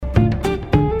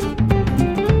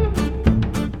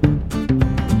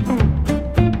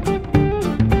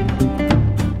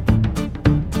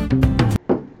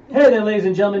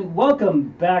and gentlemen, welcome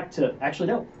back to,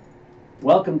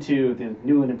 welcome to the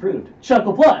new and improved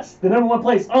Chuckle Plus, the #1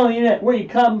 place on the internet where you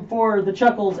come for the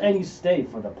chuckles and you stay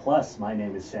for the plus. My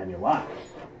name is Samuel Locke.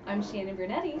 I'm Shannon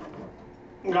Brunetti.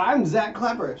 I'm Zach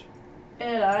Clapperidge.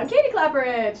 And I'm Katie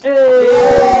Clapperidge.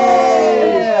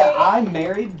 Yeah, I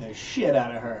married the shit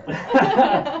out of her.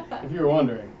 If you were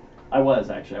wondering. I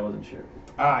wasn't sure.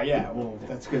 Yeah, well,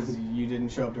 that's because you didn't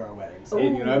show up to our wedding. So,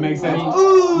 you know, it makes sense.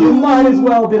 You might as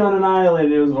well have been on an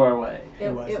island. It was far away.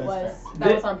 It was. That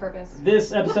Thi- was on purpose.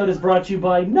 This episode is brought to you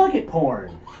by Nugget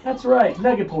Porn. That's right,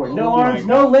 Nugget Porn. No Oh my arms,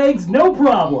 no God. legs, no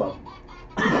problem.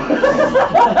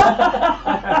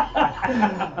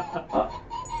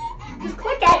 Just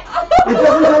click it. It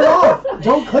doesn't turn off.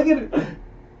 Don't click it.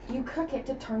 You click it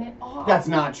to turn it off. That's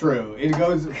not true. It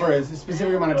goes for a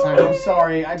specific amount of time. I'm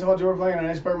sorry. I told you we're playing on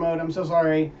expert mode. I'm so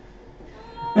sorry.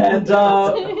 And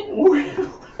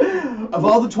Of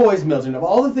all the toys, Milton, of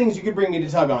all the things you could bring me to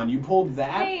tug on, you pulled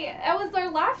that? Hey, that was our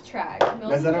laugh track.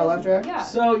 Is that our laugh track? Yeah.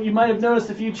 so you might have noticed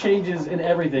a few changes in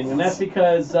everything, and that's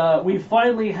because we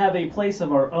finally have a place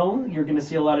of our own. You're going to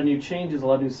see a lot of new changes, a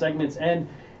lot of new segments, and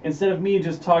instead of me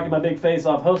just talking my big face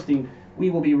off hosting, we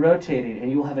will be rotating, and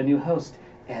you will have a new host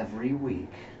every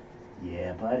week.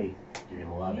 Yeah, buddy. You're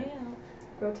going to love it.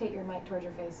 Rotate your mic towards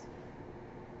your face.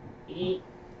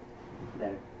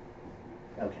 Better.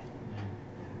 Okay.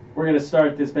 We're going to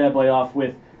start this bad boy off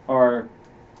with our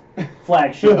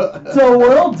flagship, The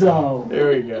World Dough. There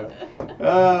we go.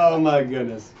 Oh my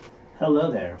goodness.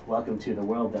 Hello there. Welcome to The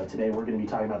World Dough. Today we're going to be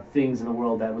talking about things in the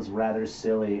world that was rather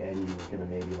silly and you're going to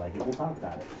maybe like it. We'll talk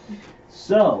about it.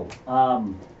 So, I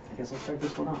guess I'll start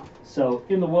this one off. So,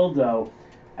 in The World Dough,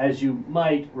 as you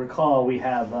might recall, we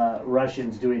have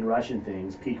Russians doing Russian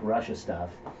things, peak Russia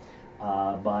stuff,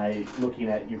 by looking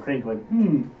at Ukraine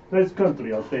going, nice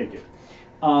country, I'll take it.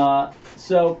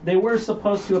 So they were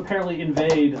supposed to apparently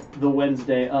invade the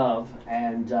Wednesday of,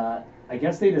 and I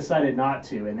guess they decided not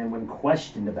to, and then when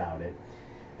questioned about it,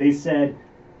 they said,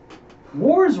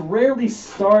 wars rarely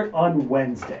start on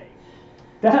Wednesday.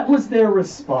 That was their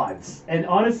response. And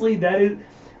honestly, that is,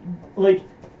 like,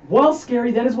 while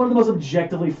scary, that is one of the most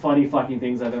objectively funny fucking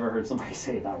things I've ever heard somebody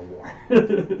say about a war.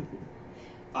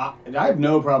 I have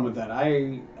no problem with that.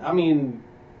 I mean,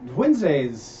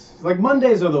 Wednesdays, like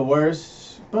Mondays are the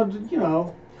worst, but you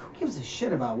know, who gives a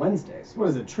shit about Wednesdays? What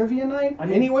is it, trivia night?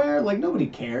 Anywhere? Like nobody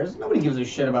cares. Nobody gives a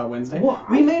shit about Wednesday. Well,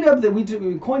 we made up that we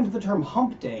coined the term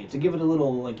hump day to give it a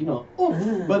little, like, you know,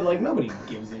 oomph, but like nobody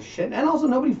gives a shit. And also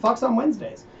nobody fucks on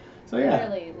Wednesdays. So yeah.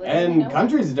 Literally, And no one.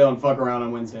 countries don't fuck around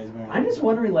on Wednesdays, man. I'm just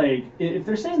wondering, like, if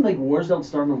they're saying, like, wars don't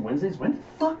start on Wednesdays, when the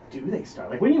fuck do they start?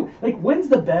 Like, when's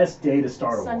the best day to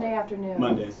start a Sunday war? afternoon.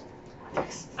 Mondays.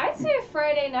 I'd say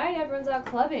Friday night, everyone's out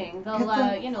clubbing. They'll, Get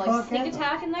the like fuck sneak out.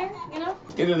 attack in there, you know?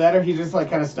 Either that or he just like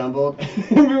kind of stumbled.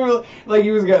 Like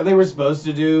they were supposed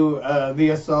to do the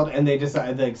assault and they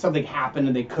decided like something happened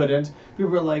and they couldn't.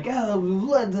 People were like,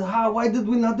 why did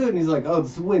we not do it? And he's like, oh,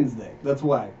 it's Wednesday. That's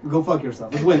why. Go fuck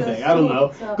yourself. It's Wednesday. I don't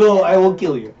know. Go, I will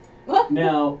kill you.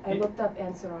 Now, I looked up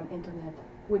answer on internet.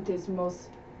 Which is most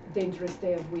dangerous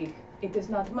day of week? It is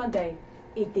not Monday.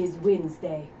 It is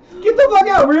Wednesday. Get the fuck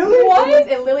out, really?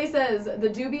 It literally says the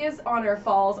dubious honor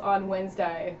falls on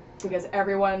Wednesday because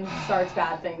everyone starts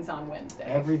bad things on Wednesday.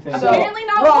 Everything. Apparently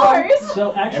not Wrong. wars.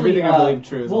 so actually, Everything I believe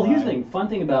true is a well, here's the lie. thing. Fun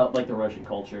thing about, like, the Russian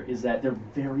culture is that they're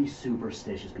very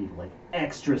superstitious people, like,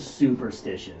 extra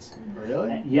superstitious.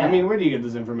 Really? Yeah. I mean, where do you get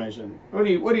this information? What do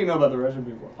you know about the Russian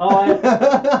people? Oh,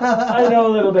 I know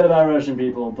a little bit about Russian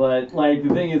people, but, like,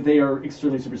 the thing is they are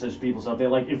extremely superstitious people, so if they,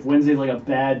 like, if Wednesday's, like, a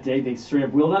bad day, they straight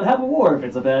up will not have a war if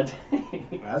it's a bad day.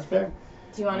 That's fair.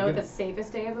 Do you want to know what the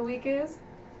safest day of the week is?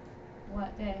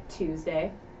 What day?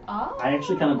 Tuesday. Oh. I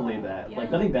actually kind of believe that. Yeah.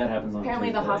 Like, nothing bad happens on Apparently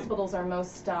the Tuesday. hospitals are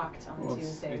most stocked on Well,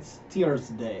 Tuesdays. it's Tears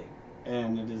Day,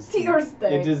 and it is Tears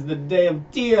Day. It is the day of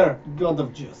Tyr, god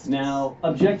of justice. Now,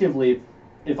 objectively,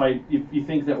 if you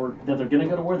think that they're gonna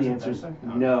go to war, the answer is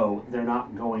no. They're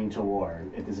not going to war.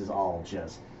 This is all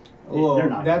just. Well, they're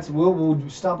not. we'll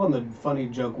stop on the funny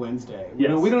joke Wednesday.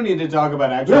 Yes. We don't need to talk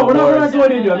about actual No, we're not wars.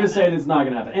 going into. I'm just saying it's not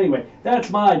gonna happen. Anyway, that's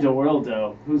my The World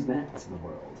Dough. Who's next in the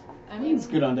world? I mean, It's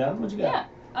good on down. What you got?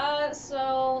 yeah.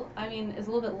 So, I mean, it's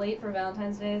a little bit late for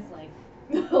Valentine's Day. It's like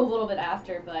a little bit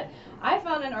after, but I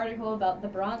found an article about the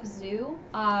Bronx Zoo.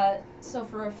 So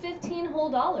for $15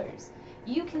 whole,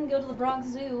 you can go to the Bronx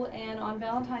Zoo, and on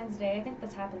Valentine's Day, I think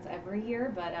this happens every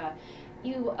year, but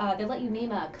they let you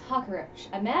name a cockroach,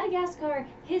 a Madagascar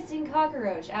hissing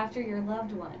cockroach after your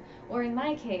loved one. Or in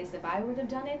my case, if I would have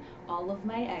done it, all of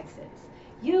my exes.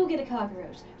 you get a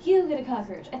cockroach, you get a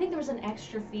cockroach. I think there was an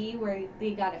extra fee where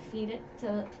they got to feed it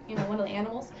to, one of the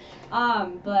animals.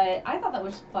 But I thought that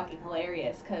was fucking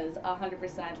hilarious because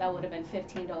 100% that would have been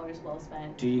 $15 well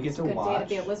spent. Do you get to Good day to watch?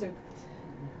 be a lizard.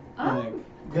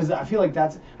 Because I feel like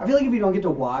if you don't get to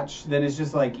watch, then it's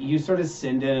just like you sort of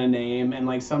send in a name and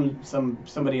like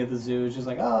somebody at the zoo is just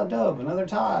like, oh dope, another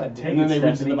Todd, Take and then it, they reach in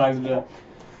the Stephanie. box and do it.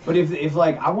 But if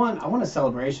like I want a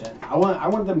celebration, I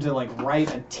want them to like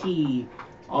write a T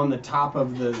on the top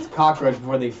of the cockroach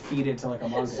before they feed it to like a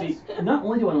monkey. See, not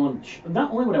only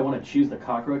would I want to choose the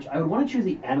cockroach, I would want to choose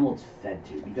the animal it's fed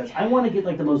to because I want to get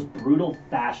like the most brutal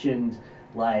fashioned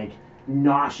like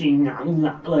noshing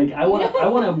like I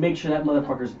want to make sure that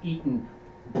motherfucker's eaten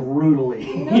brutally.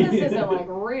 You know this isn't like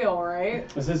real, right?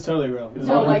 This is totally real. This is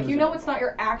No, like 100%. it's not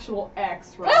your actual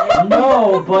ex, right?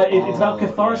 No, but it's about Oh,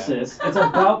 catharsis. It's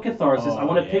about catharsis. I Oh,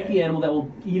 want to pick the yeah. animal that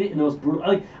will eat it in the most brutal.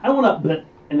 Like I don't want to,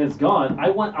 and then it's gone. I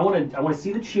want to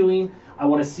see the chewing. I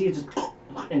want to see it just,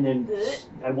 and then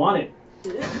I want it.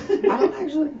 I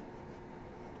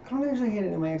don't actually hate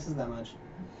any of my exes that much.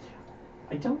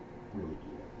 I don't really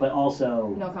eat it, but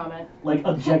also No comment. like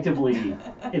objectively,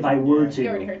 if I were You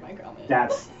already to, heard my comment.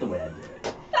 that's the way I do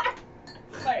it.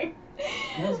 Sorry.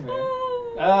 That's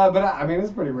fair. But I mean,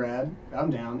 it's pretty rad.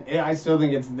 I'm down. I still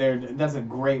think it's there. That's a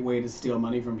great way to steal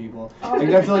money from people. Like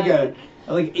that's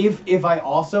like if I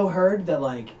also heard that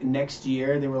like next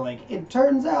year they were like, it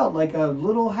turns out like a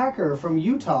little hacker from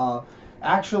Utah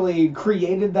actually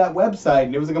created that website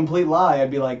and it was a complete lie,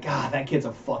 I'd be like, God, that kid's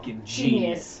a fucking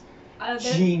genius.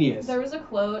 Genius. There was a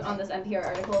quote on this NPR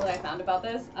article that I found about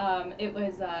this. It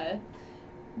was,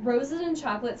 roses and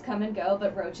chocolates come and go,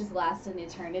 but roaches last an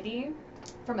eternity.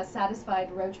 From a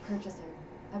satisfied roach purchaser.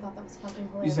 I thought that was fucking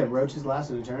hilarious. You said roaches last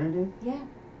an eternity? Yeah,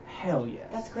 Hell yes.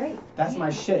 that's great. That's my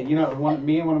Yeah. shit.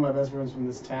 Me and one of my best friends from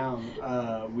this town,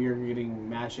 we are getting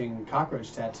matching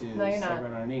cockroach tattoos. No, you're stuck not.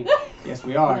 right on our knee. Yes,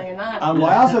 we are. No, you're not. Well,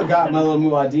 I also got my little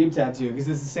Muad'Dib tattoo because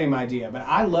it's the same idea. But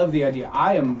I love the idea.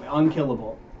 I am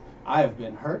unkillable. I have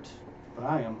been hurt, but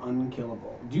I am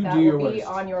unkillable. You That do your will be worst.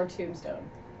 on your tombstone.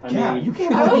 I Yeah, mean, you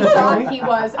can't I fucking always tell thought me. he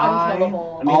was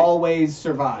unkillable. I mean- Always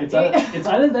survive. It's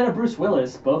either that or Bruce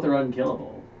Willis. Both are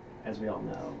unkillable, as we all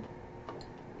know.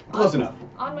 Close enough.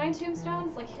 On my tombstone,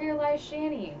 it's like, here lies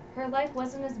Shani. Her life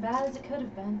wasn't as bad as it could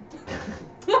have been.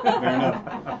 Fair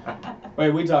enough.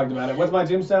 Wait, we talked about it. What's my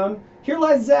tombstone? Here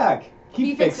lies Zach.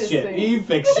 He fixed fixes shit. things. He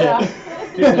fixed Yeah.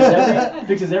 shit.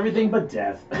 Fixes everything but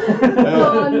death.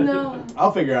 Oh no.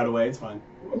 I'll figure out a way. It's fine.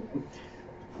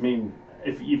 I mean,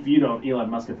 if you don't, Elon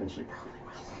Musk eventually probably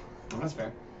will. That's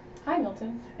fair. Hi,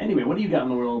 Milton. Anyway, what do you got in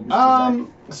the world, Mr. Zach?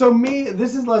 So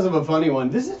this is less of a funny one.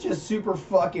 This is just super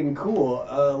fucking cool.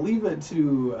 Leave it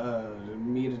to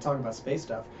me to talk about space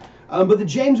stuff. But the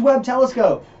James Webb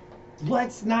Telescope.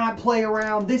 Let's not play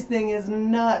around. This thing is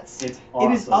nuts. It's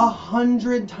It is awesome.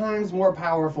 100 times more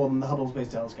powerful than the Hubble Space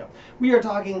Telescope. We are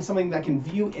talking something that can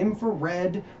view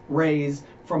infrared rays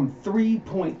from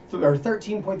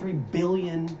 13.3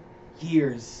 billion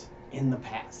years in the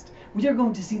past. We are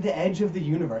going to see the edge of the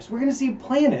universe. We're going to see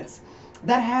planets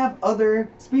that have other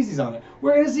species on it.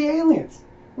 We're going to see aliens.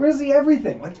 We're going to see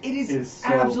everything. Like it is It's so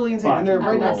absolutely insane. And they're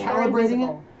right now fucking Unless they're calibrating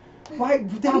it. invisible. Why?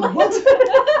 What?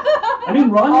 I mean,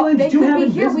 Romulans they do could have be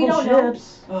here, we invisible don't know.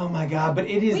 ships. Oh my god! But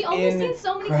it is We only see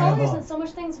so many colors incredible. and so much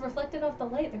things reflected off the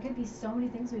light. There could be so many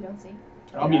things we don't see.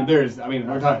 I mean,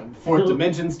 we're talking fourth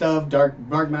dimension stuff, dark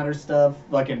matter stuff,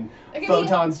 fucking There could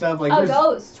photon stuff. Like, be a there's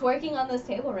ghost twerking on this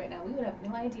table right now. We would have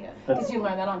no idea. That's- Did you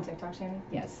learn that on TikTok, Shannon?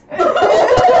 Yes.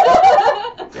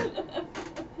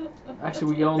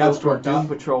 Actually, we all That's know twerked Doom up.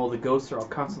 Patrol, the ghosts are all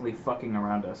constantly fucking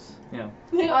around us. Yeah.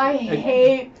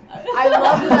 I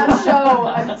loved that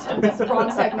show. It's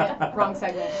wrong segment. Wrong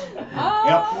segment.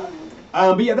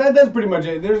 But yeah, that's pretty much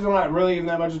it. There's not really even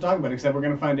that much to talk about except we're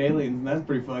gonna find aliens, and that's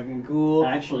pretty fucking cool.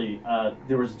 Actually,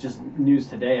 there was just news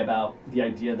today about the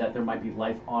idea that there might be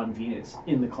life on Venus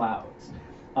in the clouds.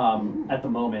 At the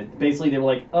moment, basically they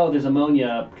were like, "Oh, there's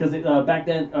ammonia," because back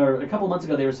then or a couple months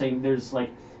ago they were saying there's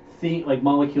like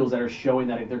molecules that are showing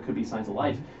that there could be signs of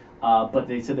life, but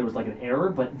they said there was like an error.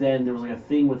 But then there was like a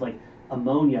thing with like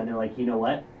ammonia, and they're like, you know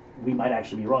what? We might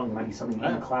actually be wrong. There might be something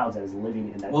in the clouds that is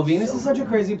living in that. Well, Venus so is such a cool.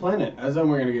 crazy planet. As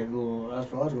we're gonna get a little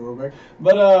astrological real quick,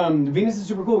 but Venus is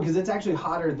super cool because it's actually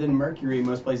hotter than Mercury in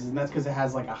most places, and that's because it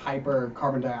has like a hyper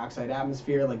carbon dioxide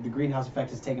atmosphere. Like the greenhouse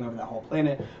effect has taken over that whole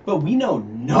planet. But we know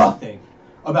nothing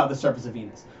about the surface of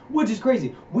Venus, which is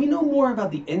crazy. We know more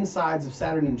about the insides of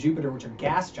Saturn and Jupiter, which are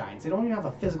gas giants. They don't even have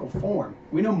a physical form.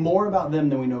 We know more about them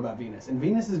than we know about Venus, and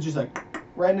Venus is just like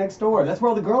right next door. That's where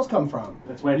all the girls come from.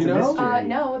 That's why it's You a know? mystery.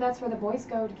 No, that's where the boys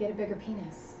go to get a bigger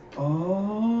penis.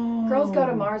 Oh. Girls go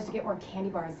to Mars to get more candy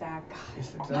bars, Zach.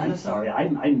 I'm sorry,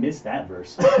 I missed that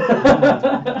verse.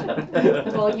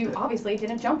 Well, you obviously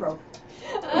didn't jump rope.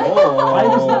 I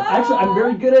was actually I'm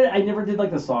very good at it. I never did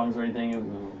like the songs or anything.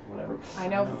 Whatever. I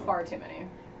know far too many.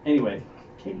 Anyway,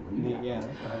 Katie, what do you got? Yeah.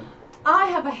 I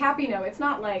have a happy note. It's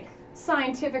not like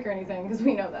scientific or anything because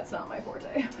we know that's not my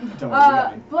forte.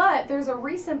 Don't But there's a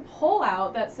recent poll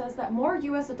out that says that more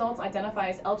U.S. adults identify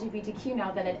as LGBTQ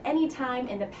now than at any time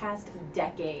in the past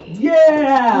decade.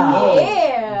 Yeah.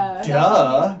 Yeah.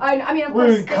 Duh. I mean, of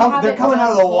course, They're coming done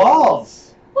out of the polls.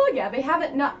 walls. Well, yeah, they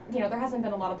haven't there hasn't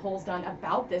been a lot of polls done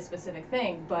about this specific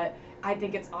thing, but I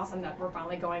think it's awesome that we're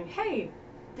finally going, hey,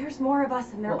 there's more of us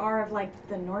than there are of like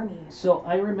the normies. So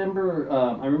I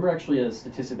remember actually a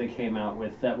statistic they came out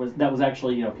with that was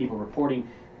actually people reporting,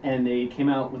 and they came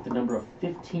out with the number of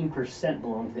 15%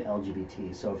 belong to the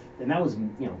LGBT. So and that was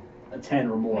a 10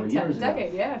 or more Like years ago.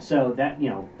 decade, yeah. So that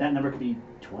that number could be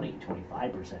 20,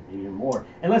 25%, maybe even more.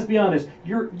 And let's be honest,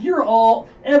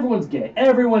 everyone's gay.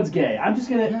 Everyone's gay. I'm just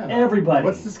gonna everybody.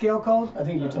 What's the scale called? I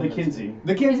think you told the me. Kinsey.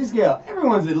 The Kinsey scale.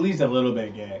 Everyone's at least a little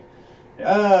bit gay.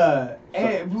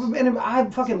 And I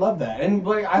fucking love that, and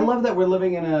like I love that we're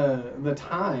living in the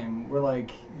time where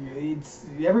like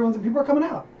people are coming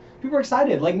out, people are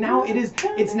excited. Like now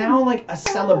it's now like a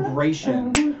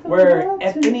celebration where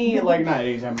at any like not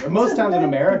any time, but most times in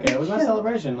America it was not a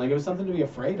celebration. Like it was something to be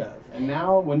afraid of, and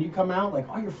now when you come out, like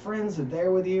all your friends are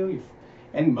there with you,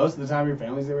 and most of the time your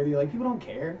family's there with you. Like people don't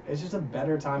care. It's just a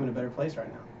better time and a better place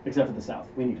right now. Except for the South.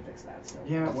 We need to fix that still.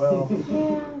 Yeah, well.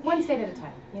 Yeah, one state at a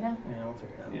time, Yeah, I'll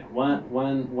figure it out. Yeah, one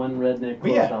redneck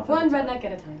But yeah. closed off. One at a time. redneck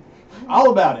at a time.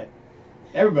 All about it.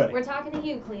 Everybody. We're talking to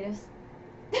you, Cletus.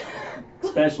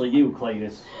 Especially you,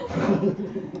 Cletus.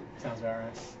 Sounds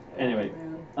alright. Anyway,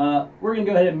 we're going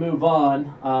to go ahead and move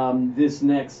on. This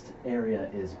next area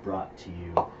is brought to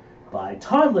you by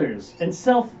toddlers and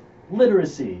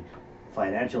self-literacy,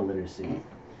 financial literacy.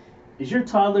 Is your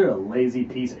toddler a lazy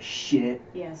piece of shit?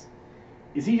 Yes.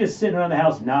 Is he just sitting around the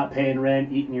house not paying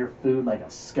rent, eating your food like a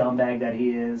scumbag that he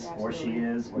is, or she Absolutely.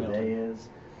 is, or No. they is?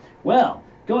 Well,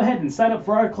 go ahead and sign up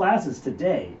for our classes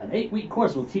today. An 8-week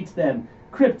course will teach them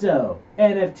crypto,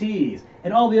 NFTs,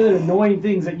 and all the other annoying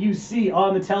things that you see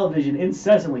on the television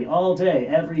incessantly all day,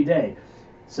 every day.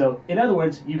 So, in other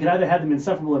words, you can either have them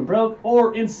insufferable and broke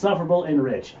or insufferable and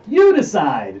rich. You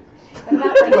decide! What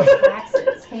about like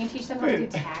taxes? Can you teach them how to do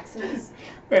taxes?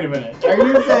 Wait a minute. Are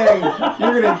you saying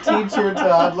you're going to teach your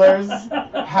toddlers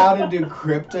how to do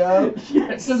crypto?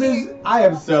 Yes. So I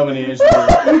have so many issues.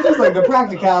 It's just like the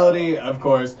practicality, of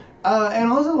course.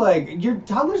 And also like your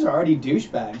toddlers are already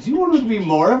douchebags. You want them to be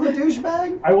more of a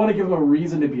douchebag? I want to give them a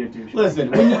reason to be a douchebag.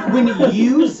 Listen, when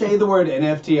you say the word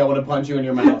NFT, I want to punch you in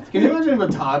your mouth. Can you imagine if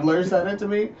a toddler said it to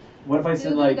me? What if I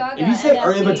said, Goo like, Gaga If you said,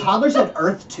 or if a NFT. toddler said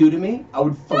Earth 2 to me, I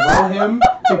would throw him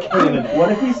to Canada.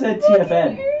 what if we said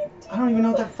TFN? I don't even know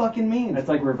what that fucking means. That's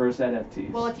like reverse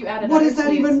NFTs. Well, if you added What does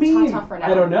that even mean?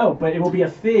 I don't know, but it will be a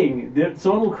thing.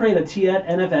 Someone will create a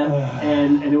TNFF,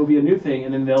 and it will be a new thing,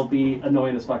 and then they'll be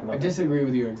annoying as fuck I about it. disagree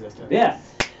with your existence. Yeah.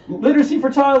 Literacy for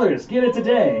toddlers. Get it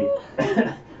today.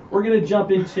 We're going to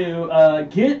jump into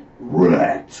Get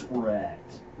Wrecked.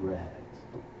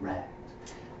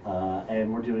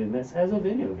 And we're doing this as a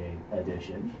video game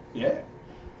edition. Yeah.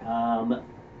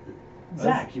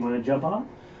 Zach, you want to jump on?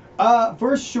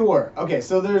 For sure. Okay,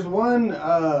 so there's one.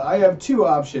 I have two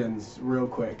options, real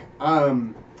quick.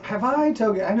 Have I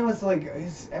told you? I know it's like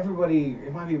everybody.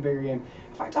 It might be a bigger game.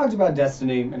 Have I talked about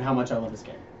Destiny and how much I love this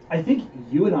game? I think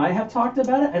you and I have talked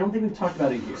about it. I don't think we've talked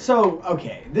about it here. So,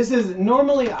 okay, this is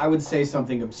normally I would say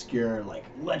something obscure like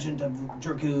Legend of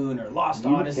Dragoon or Lost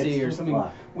You Odyssey get or some something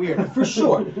fun. weird, for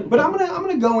sure. But I'm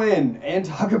gonna go in and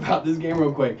talk about this game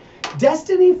real quick.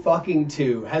 Destiny fucking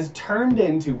 2 has turned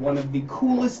into one of the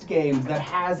coolest games that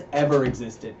has ever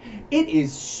existed. It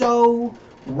is so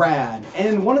rad,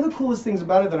 and one of the coolest things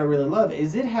about it that I really love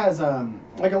is it has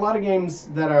like a lot of games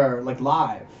that are like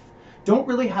live don't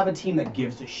really have a team that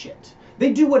gives a shit.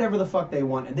 They do whatever the fuck they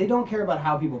want, and they don't care about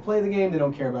how people play the game. They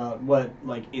don't care about what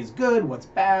like is good, what's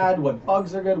bad, what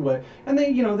bugs are good, and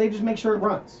they just make sure it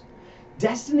runs.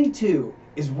 Destiny 2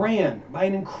 is ran by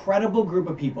an incredible group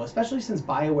of people, especially since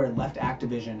BioWare left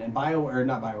Activision and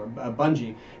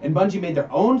Bungie, and Bungie made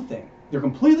their own thing. They're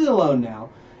completely alone now,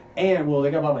 and well,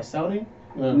 they got bought by Sony.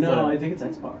 No, I think it's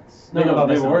Xbox. They got bought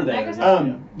by they were Sony.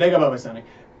 there. They got bought by Sony.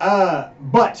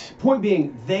 But point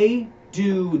being, they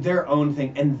do their own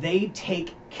thing, and they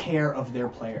take care of their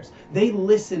players. They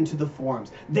listen to the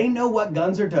forums. They know what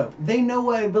guns are dope. They know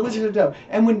what abilities are dope.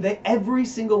 And when they every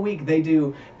single week they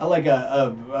do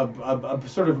a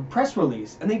sort of press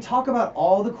release, and they talk about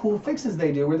all the cool fixes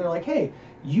they do, where they're like, hey,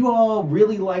 you all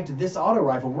really liked this auto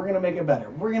rifle. We're going to make it better.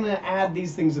 We're going to add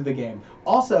these things to the game.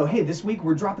 Also, hey, this week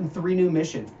we're dropping 3 new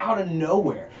missions out of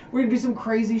nowhere. We're going to do some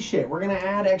crazy shit. We're going to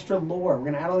add extra lore. We're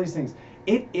going to add all these things.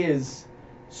 It is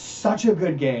such a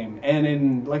good game. And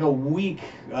in like a week,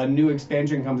 a new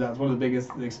expansion comes out. It's one of the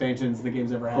biggest expansions the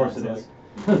game's ever had. Of course it is.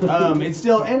 It's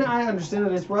still, and I understand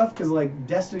that it's rough because like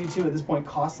Destiny 2 at this point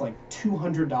costs like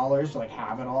 $200 to like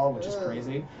have it all, which is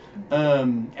crazy.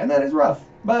 And that is rough,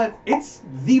 but it's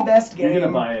the best game. You're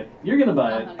gonna buy it. You're gonna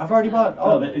buy it. I've already bought.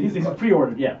 Oh, he's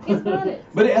pre-ordered. Yeah. He's got it.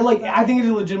 But I think it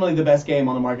is legitimately the best game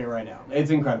on the market right now.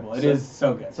 It's incredible. It is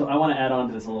so good. So I want to add on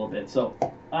to this a little bit. So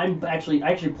I actually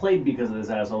played because of this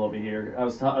asshole over here. I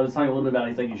was talking a little bit about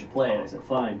I think you should play it. I said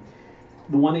fine.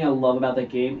 The one thing I love about that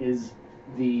game is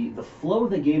the flow of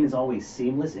the game is always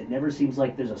seamless. It never seems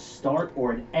like there's a start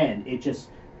or an end. It just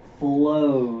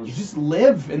flows. You just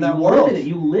live in that You world. live in it.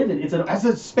 You live in it. As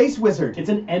a space wizard. It's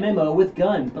an MMO with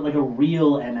guns, but like a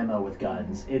real MMO with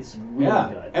guns. It's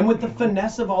really good. And with the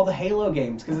finesse of all the Halo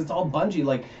games, because it's all Bungie.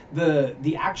 Like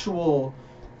the actual,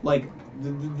 like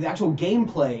the actual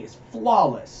gameplay is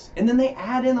flawless, and then they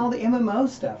add in all the MMO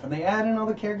stuff, and they add in all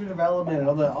the character development and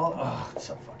it's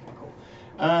so fucking cool.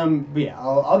 But yeah,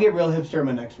 I'll get real hipster in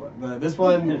my next one. This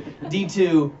one,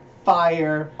 D2,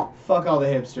 fire. Fuck all the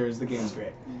hipsters. The game's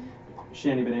great.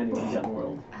 Shandy Banana, what you got in the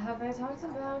world? Have I talked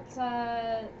about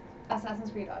Assassin's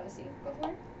Creed Odyssey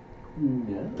before?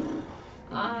 No.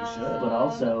 You should. But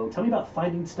also, tell me about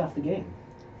Finding Stuff the game.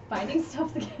 Finding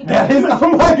Stuff the game. That is,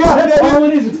 oh my god, that All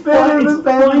it is, is, it's that is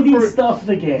Finding for- Stuff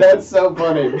the game. That's so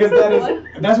funny because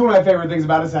that's one of my favorite things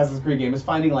about Assassin's Creed game is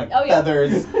finding like Oh, yeah.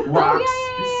 feathers, rocks,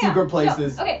 Oh, yeah. secret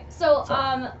places. No, okay, so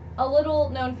Sorry. a little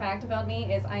known fact about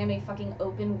me is I am a fucking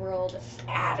open world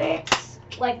addict.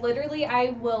 Like literally,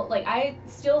 I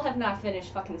still have not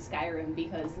finished fucking Skyrim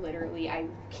because literally I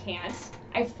can't.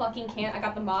 I fucking can't. I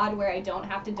got the mod where I don't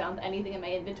have to dump anything in my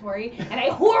inventory, and I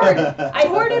hoard. I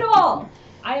hoard it all.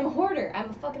 I am a hoarder. I'm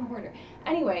a fucking hoarder.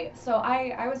 Anyway, so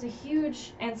I was a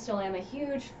huge, and still am a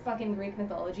huge fucking Greek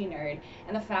mythology nerd,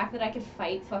 and the fact that I could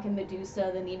fight fucking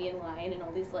Medusa, the Nemean lion, and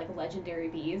all these like legendary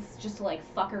beasts, just to like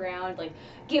fuck around, like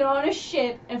get on a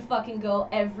ship and fucking go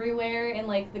everywhere in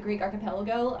like the Greek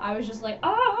archipelago, I was just like,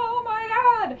 oh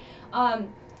my god!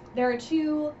 There are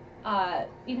two.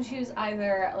 You can choose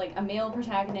either like a male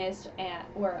protagonist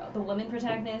or the woman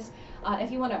protagonist.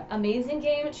 If you want an amazing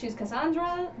game, choose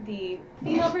Cassandra, the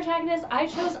female protagonist. I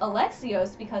chose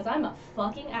Alexios because I'm a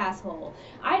fucking asshole.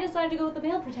 I decided to go with the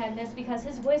male protagonist because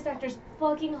his voice actor's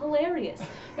fucking hilarious.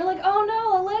 You're like, oh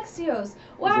no, Alexios,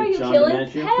 why Is are it you John killing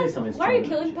DiMaggio? Please tell me it's Why are you John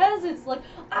killing DiMaggio. peasants? Like,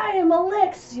 I am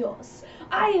Alexios.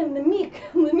 I am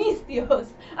Misthios.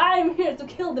 I am here to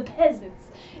kill the peasants.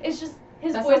 It's just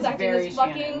his That voice sounds acting very is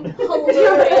fucking Shannon.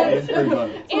 hilarious. It's pretty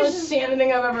funny. It's the most Shannon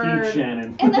thing I've ever Keep heard.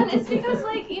 Shannon. And then it's because,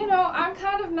 like, you know, I'm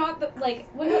kind of not the, like,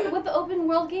 with the open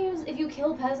world games, if you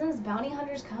kill peasants, bounty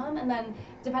hunters come, and then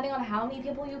depending on how many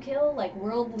people you kill, like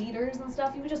world leaders and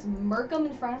stuff, you would just murk them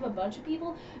in front of a bunch of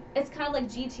people. It's kind of like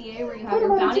GTA where you have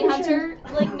your bounty hunter,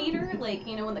 like, meter, like,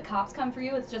 you know, when the cops come for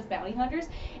you, it's just bounty hunters.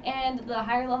 And the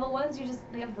higher level ones,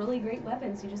 they have really great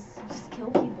weapons. You just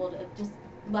kill people to just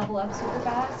level up super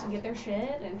fast and get their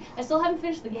shit. And I still haven't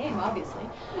finished the game, obviously.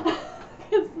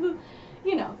 It's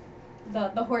you know,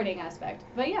 the hoarding aspect.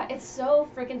 But yeah, it's so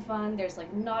freaking fun. There's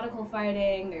like nautical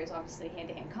fighting, there's obviously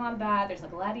hand-to-hand combat, there's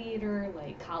like gladiator,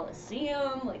 like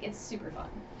Colosseum, like it's super fun.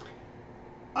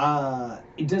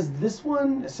 Does this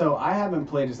one? So I haven't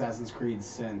played Assassin's Creed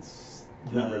since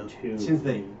Number 2. since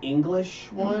the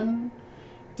English one.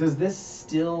 Does this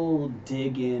still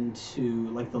dig into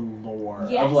like the lore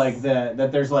Yes. of like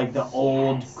that there's like the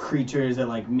old Yes. creatures that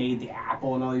like made the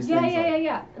apple and all these Yeah, things?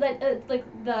 yeah. Like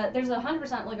there's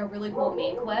 100% like a really cool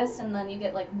main quest, and then you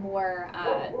get like more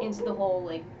into the whole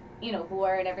like, you know,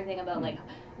 lore and everything about like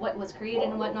what was created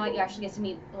and whatnot. You actually get to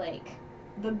meet like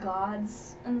the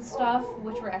gods and stuff,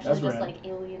 which were actually That's just rad. like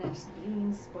alien-esque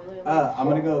beings. Spoiler alert. I'm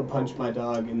gonna go punch my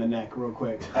dog in the neck real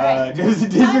quick. Alright.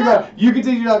 Just I know. you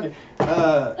continue talking.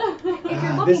 If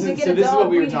you're looking This to is- get so a this is dog, what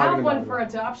we were we talking have one about. for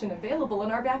adoption available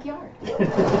in our backyard. If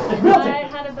I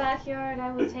had a backyard, I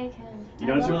would take him. You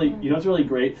know what's really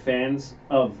great? Fans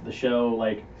of the show,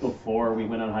 like before we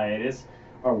went on hiatus,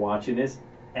 are watching this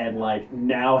and like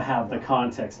now have the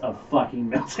context of fucking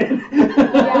Milton.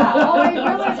 Yeah. Oh, I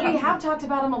realize we have talked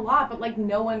about him a lot, but like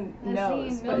no one I've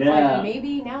knows. seen But Milton. like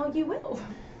maybe now you will.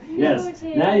 Yes.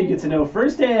 Now you get to know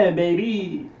firsthand,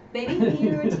 baby. Baby me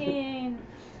routine.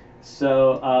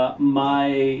 So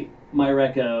my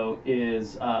reco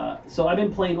is so I've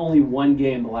been playing only one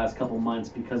game the last couple months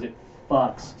because it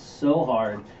fucks so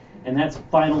hard, and that's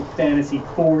Final Fantasy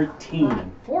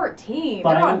 14. 14.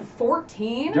 Final- They're on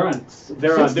 14. They're on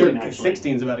They're on. 16, actually.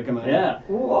 16's about to come out. Yeah.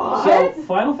 What? So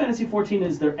Final Fantasy 14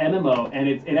 is their MMO, and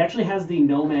it actually has the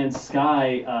No Man's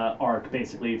Sky arc.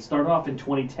 Basically, it started off in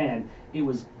 2010. It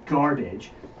was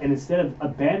garbage, and instead of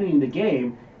abandoning the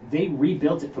game, they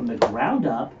rebuilt it from the ground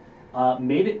up,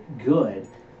 made it good,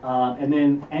 and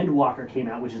then Endwalker came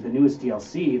out, which is the newest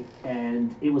DLC,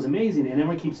 and it was amazing. And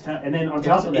everyone keeps and then on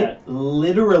top of that, It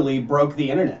literally broke the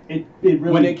internet it really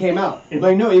when it came out. It-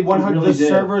 Like, no, it 100. really The did.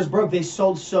 servers broke. They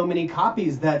sold so many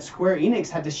copies that Square Enix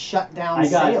had to shut down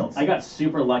sales. I got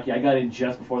super lucky. I got in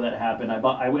just before that happened.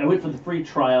 I went for the free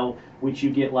trial, which you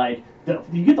get like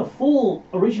you get the full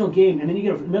original game, and then you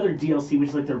get another DLC, which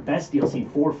is like their best DLC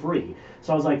for free.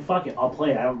 So I was like, fuck it, I'll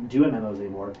play it. I don't do MMOs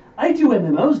anymore. I do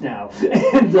MMOs now,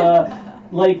 and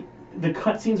like the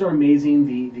cutscenes are amazing.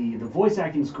 The voice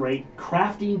acting's great.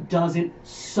 Crafting doesn't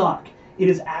suck. It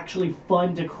is actually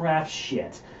fun to craft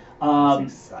shit. It's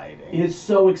exciting. It is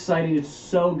so exciting. It's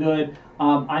so good.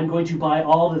 I'm going to buy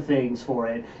all the things for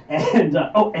it. And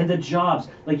and the jobs.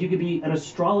 Like you could be an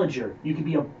astrologer. You could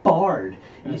be a bard.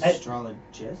 An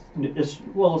astrologist?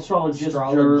 Astrologist.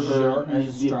 An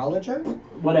astrologer?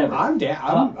 Whatever. I'm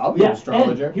down. I'll be an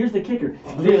astrologer. And here's the kicker.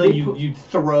 Really, you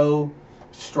throw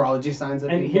astrology signs at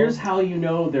And people? here's how you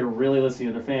know they're really listening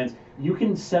to their fans. You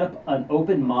can set up an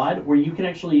open mod where you can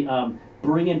actually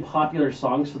bring in popular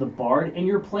songs for the bard, and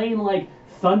you're playing like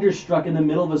Thunderstruck in the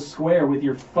middle of a square with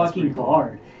your fucking pretty cool.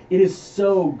 bard. It is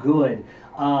so good.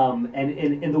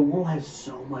 And the world has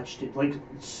so much to, like,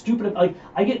 stupid, like,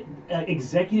 I get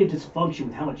executive dysfunction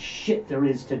with how much shit there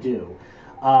is to do.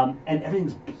 And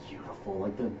everything's beautiful.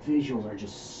 Like, the visuals are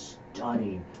just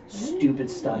stunning. Stupid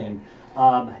stunning.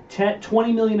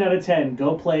 20 million out of 10.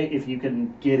 Go play if you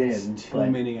can get in. It's too but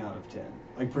many out of 10.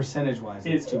 Like, percentage-wise,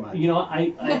 it's too much. You know,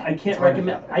 I can't It's hard to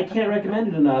recommend. fathom. I can't recommend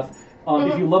it enough.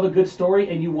 If you love a good story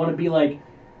and you want to be like,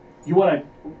 you want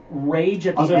to rage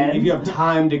at the Also, end. if you have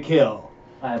time to kill,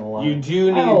 I have a lot. you do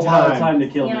I have a need lot of time. time to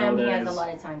kill He has nowadays. a lot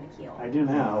of time to kill. I do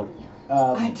now.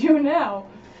 I do now.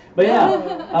 But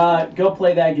yeah, go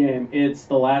play that game. It's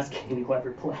the last game you'll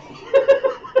ever play.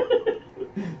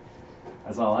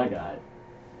 That's all I got.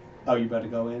 Oh, you about to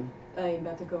go in? I'm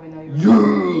about to go in now.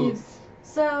 Yes!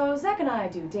 So Zach and I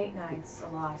do date nights a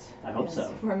lot. I hope Yes,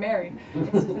 so. We're married.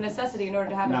 It's a necessity in order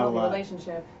to have a Not a healthy lot.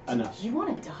 relationship. Enough. You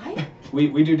want to die?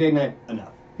 We do date night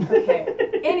enough. Okay.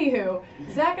 Anywho,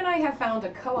 Zach and I have found a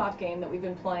co-op game that we've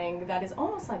been playing that is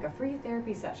almost like a free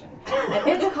therapy session. And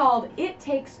it's called It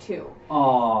Takes Two.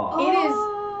 Aww. It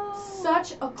is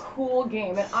such a cool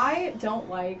game, and I don't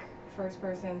like first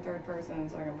person, third person,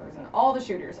 second person, all the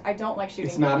shooters. I don't like shooting.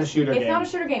 It's not a shooter game. It's not a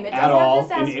shooter game. It at does all, have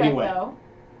this in aspect any way. though.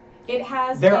 It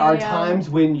has. There are a, times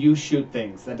when you shoot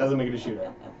things. That doesn't make it a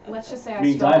shooter. Let's just say I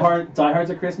mean, Die struggle. Hard's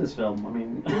a Christmas film. I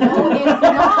mean. No, it's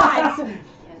not.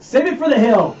 Save it for the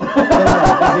hill.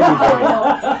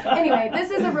 Anyway, this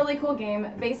is a really cool game.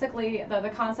 Basically, the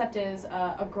concept is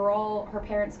a girl, her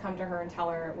parents come to her and tell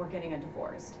her we're getting a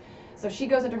divorce. So she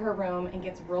goes into her room and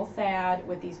gets real sad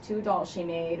with these two dolls she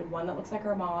made, one that looks like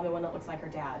her mom and one that looks like her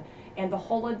dad. And the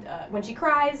whole, when she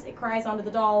cries, it cries onto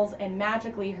the dolls, and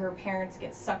magically her parents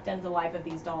get sucked into the life of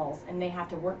these dolls, and they have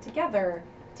to work together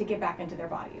to get back into their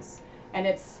bodies. And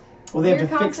it's Well, they have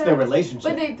weird to fix their concept,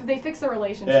 relationship. But they fix their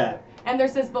relationship. Yeah. And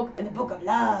there's this book, the Book of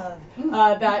Love,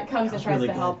 that comes and That's tries really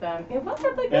to good. help them. It was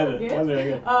really Yeah, good. that was really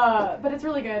good. But it's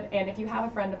really good, and if you have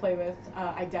a friend to play with,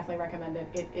 I definitely recommend it.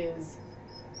 It is,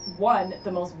 one,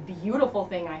 the most beautiful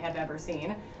thing I have ever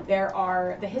seen. There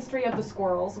are the history of the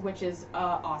squirrels, which is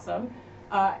awesome,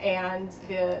 and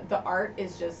the art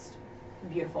is just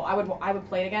beautiful. I would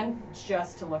play it again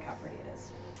just to look how pretty it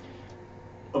is.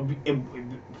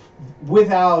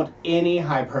 Without any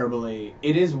hyperbole,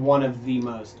 it is one of the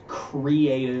most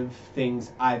creative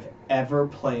things I've ever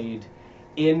played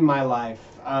in my life,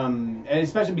 and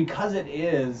especially because it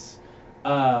is,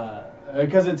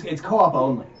 because it's co-op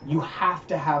only. You have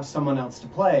to have someone else to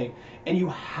play, and you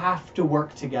have to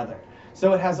work together.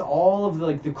 So it has all of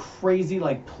the crazy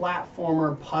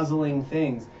platformer puzzling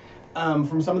things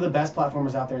from some of the best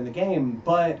platformers out there in the game,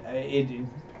 but it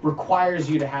requires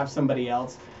you to have somebody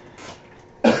else.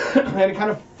 And it kind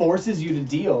of forces you to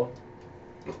deal.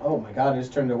 Oh my god, I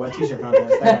just turned into a wet t-shirt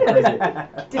contest. That got crazy.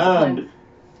 Discipline.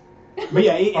 But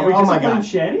yeah, oh my god.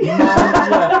 Shanny?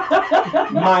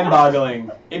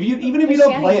 Mind-boggling. Even if you Hey,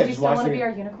 don't Shanny, play did it, you just still watch want to it. be our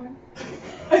unicorn?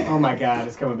 Oh my god,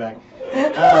 it's coming back.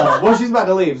 Well, she's about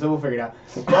to leave, so we'll figure it out.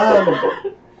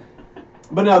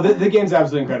 But no, the game's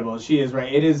absolutely incredible. She is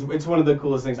right. It's one of the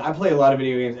coolest things. I play a lot of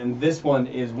video games, and this one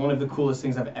is one of the coolest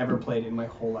things I've ever played in my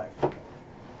whole life.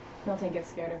 Milton gets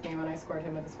scared of me when I squirt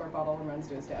him with a squirt bottle and runs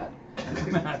to his dad.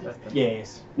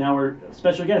 Yes. Now we're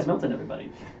special guest Milton,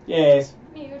 everybody. Yes.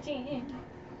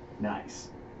 Nice.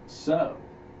 So,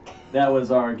 that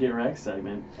was our Get Rex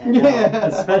segment. And now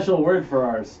a special word for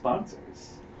our sponsors.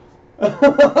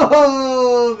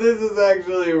 Oh, this is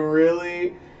actually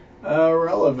really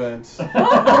relevant.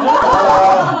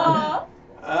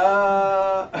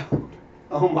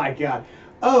 Oh my god.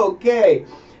 Okay.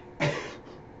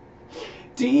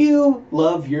 Do you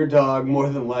love your dog more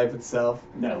than life itself?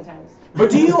 No. Sometimes.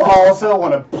 But do you also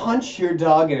want to punch your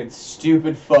dog in its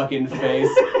stupid fucking face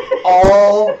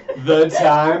all the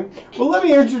time? Well, let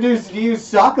me introduce to you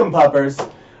Sock'em Puppers.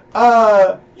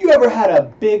 You ever had a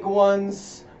big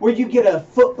ones where you get a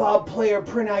football player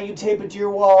printout, you tape it to your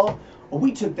wall? Well,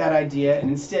 we took that idea and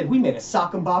instead we made a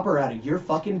Sock'em Bopper out of your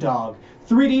fucking dog.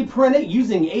 3D print it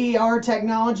using AR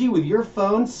technology with your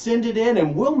phone, send it in,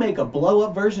 and we'll make a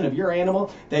blow-up version of your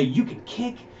animal that you can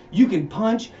kick, you can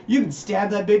punch, you can stab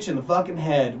that bitch in the fucking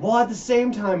head, while at the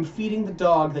same time feeding the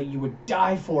dog that you would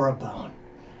die for a bone.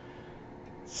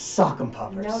 Sock'em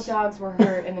Puppers. No dogs were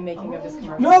hurt in the making of this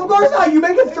commercial. No, of course not. You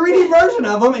make a 3D version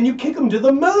of them and you kick them to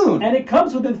the moon. And it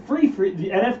comes with a free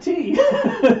the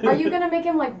NFT. Are you gonna make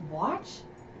him like watch?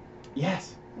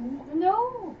 Yes.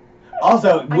 No.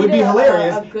 Also, it I would be need a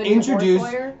hilarious. good Introduce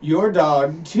divorce lawyer. your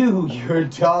dog to your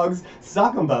dog's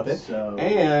Sock'em Puppet So-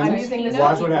 and I'm using this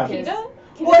watch as what a happens. kid.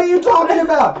 What are you talking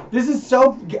about? This is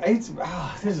so. This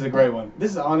is a great one.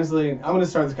 This is honestly. I'm gonna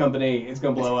start this company. It's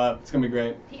gonna blow up. It's gonna be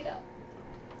great. PETA.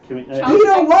 Can we, Child- You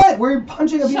know what? We're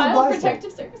punching a piece of Child plastic.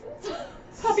 Protective Services.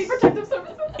 Puppy Protective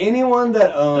Services. Anyone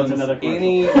that owns That's another commercial.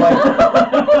 any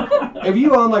like, if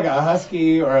you own like a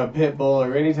husky or a pit bull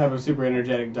or any type of super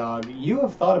energetic dog, you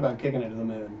have thought about kicking it to the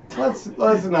moon. Let's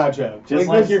not joke. Just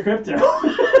like this- your crypto.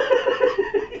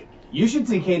 You should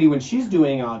see Katie when she's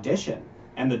doing audition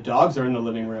and the dogs are in the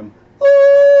living room.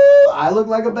 Ooh, I look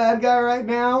like a bad guy right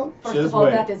now. First Just of all,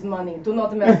 wait. that is money. Do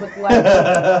not mess with life.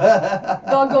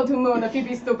 Don't go to moon if you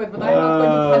be stupid, but I'm not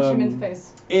going to punch him in the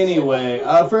face. Anyway,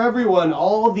 for everyone,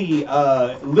 all the,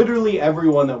 literally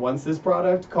everyone that wants this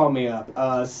product, call me up.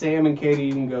 Sam and Katie,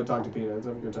 you can go talk to Peter. Let's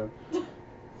have a good time.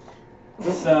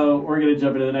 So we're gonna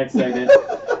jump into the next segment.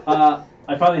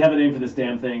 I finally have a name for this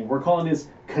damn thing. We're calling this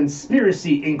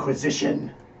Conspiracy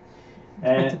Inquisition.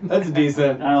 And That's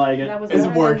decent. I like it. That was It's better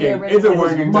than the working. original. It's a It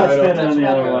was working much title. better than the Much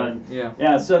other better. one. Yeah.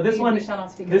 Yeah, so this We one, shall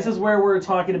not speak of this it. is where we're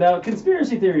talking about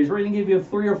conspiracy theories. We're going to give you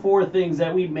 3 or 4 things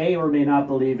that we may or may not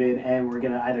believe in, and we're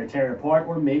going to either tear it apart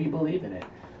or maybe believe in it.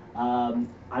 I'm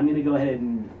going to go ahead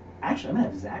and, actually, I'm going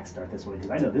to have Zach start this one, because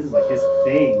I know this is like his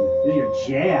thing. This is your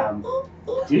jam.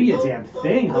 Do your damn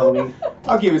thing, homie.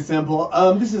 I'll keep it simple.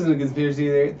 This isn't a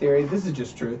conspiracy theory. This is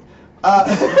just truth.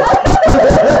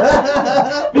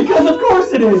 Because of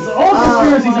course it is. All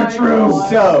conspiracies are true.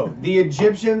 So, the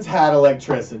Egyptians had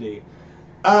electricity.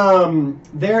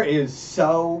 There is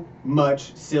so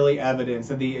much silly evidence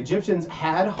that the Egyptians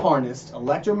had harnessed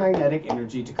electromagnetic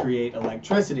energy to create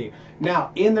electricity. Now,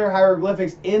 in their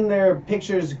hieroglyphics, in their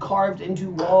pictures carved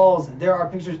into walls, there are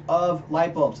pictures of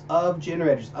light bulbs, of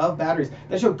generators, of batteries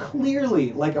that show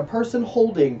clearly like a person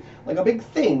holding like a big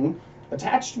thing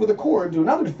attached with a cord to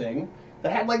another thing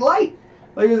that had like light.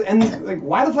 And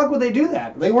why the fuck would they do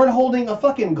that? They weren't holding a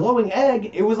fucking glowing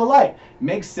egg. It was a light.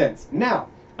 Makes sense. Now,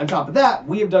 on top of that,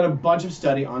 we have done a bunch of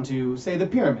study onto, say, the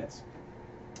pyramids.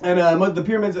 And the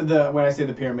pyramids, when I say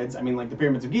the pyramids, I mean like the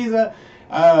pyramids of Giza,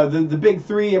 the big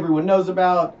 3 everyone knows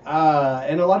about,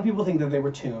 and a lot of people think that they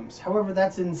were tombs. However,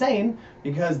 that's insane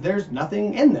because there's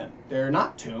nothing in them. They're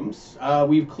not tombs.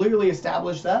 We've clearly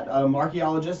established that.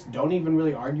 Archaeologists don't even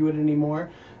really argue it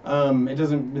anymore. They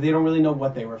don't really know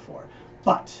what they were for.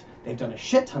 But they've done a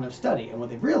shit ton of study, and what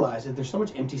they've realized is there's so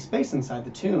much empty space inside the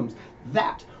tombs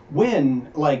that when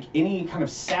like any kind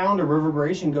of sound or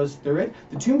reverberation goes through it,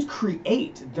 the tombs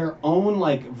create their own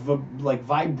like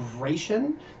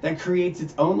vibration that creates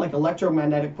its own like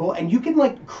electromagnetic pull, and you can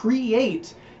like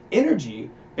create energy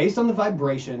based on the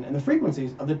vibration and the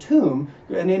frequencies of the tomb,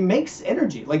 and it makes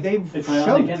energy. Like they've It's shown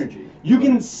ionic it. energy. You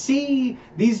can see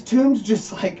these tombs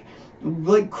just like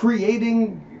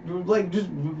creating like just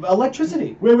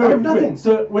electricity out of nothing.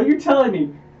 So what you're telling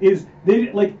me is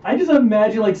they like I just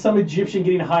imagine like some Egyptian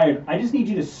getting hired. I just need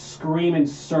you to scream in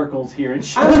circles here and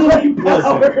show I mean, me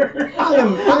power.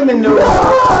 I'm in no.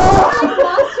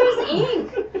 Monsters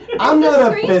Inc. I'm It's not a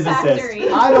Scream physicist. Factory.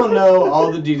 I don't know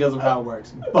all the details of how it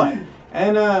works, but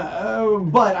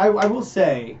I will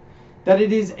say that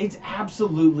it's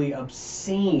absolutely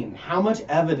obscene how much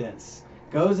evidence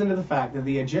goes into the fact that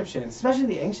the Egyptians, especially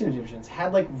the ancient Egyptians,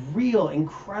 had like real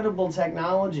incredible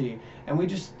technology, and we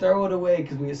just throw it away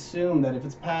because we assume that if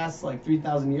it's past like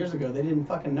 3,000 years ago, they didn't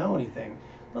fucking know anything.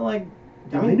 But like,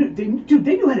 I mean, they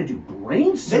knew how to do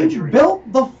brain they surgery.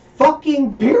 built the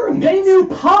fucking pyramids. They knew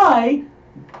pi.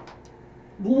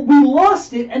 We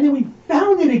lost it, and then we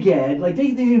found it again. Like, they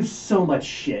knew so much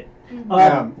shit.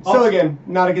 Yeah. So also- again,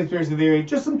 not a conspiracy theory,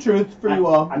 just some truth for you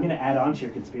all. I'm going to add on to your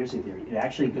conspiracy theory. It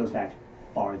actually goes back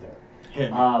farther.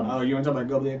 Hit me. Um, You want to talk about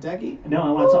Göbekli Tepe?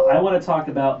 No, I want to talk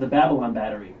about the Babylon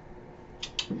battery.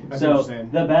 That's So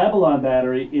interesting. the Babylon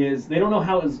battery is, they don't know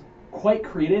how it was quite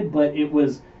created, but it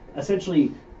was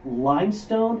essentially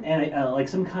limestone and like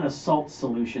some kind of salt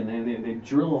solution. They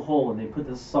drill a hole and they put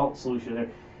this salt solution there,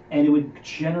 and it would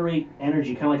generate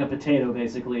energy, kind of like a potato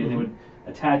basically, and they would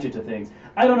attach it to things.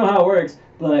 I don't know how it works,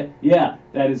 but yeah,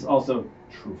 that is also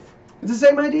truth. It's the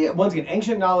same idea. Once again,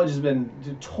 ancient knowledge has been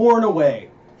torn away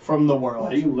from the world.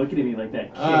 Why are you looking at me like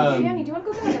that, kid? Danny, do you want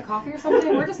to go get like a coffee or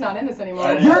something? We're just not in this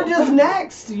anymore. You're just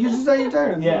next. You just saw your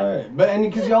turn. It's Yeah. all right. But and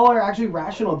because y'all are actually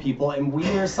rational people and we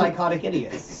are psychotic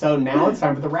idiots. So now it's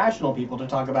time for the rational people to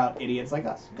talk about idiots like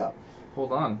us. Go.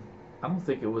 Hold on. I don't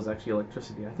think it was actually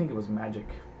electricity. I think it was magic.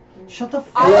 Shut the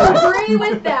fuck I up. agree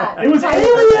with that. It was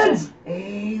 100%.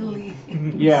 aliens!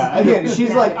 Yeah, again,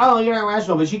 she's like, oh, you're not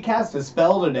rational, but she cast a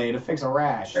spell today to fix a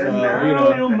rash. So,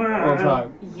 we'll talk.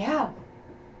 Yeah.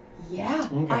 Yeah,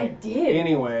 Okay. I did.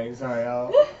 Anyway, sorry,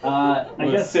 I'll I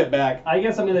let's guess sit back. I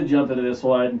guess I'm gonna jump into this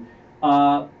one.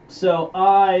 So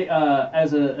I,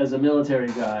 as a military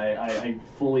guy, I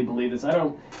fully believe this. I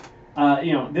don't,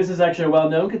 this is actually a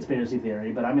well-known conspiracy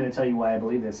theory, but I'm gonna tell you why I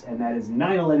believe this, and that is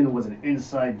 9/11 was an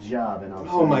inside job, and I'll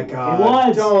tell Oh my you- god. it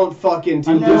was. Don't fucking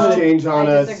do I'm this doing it. change on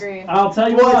I us. disagree. I'll tell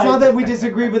you Well, why. it's not that we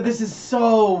disagree, but this is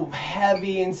so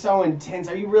heavy and so intense.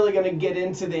 Are you really going to get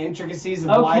into the intricacies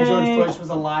of why George Okay, Bush was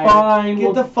a liar? Fine.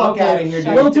 Get the fuck okay, out of here,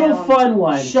 shut dude. We'll do a down. fun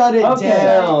one. Shut it Okay.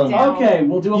 down. down. Okay,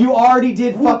 we'll do a. You already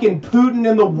did fucking Putin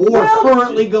and the war We'll-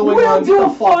 currently going we'll on. do Get a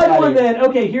the fuck fun out one of here. then.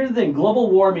 Okay, here's the thing.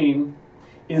 Global warming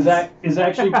is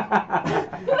actually. Let's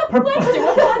do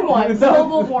a fun one.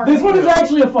 Global warming. This one is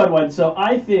actually a fun one. So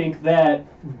I think that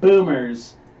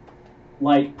boomers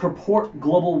purport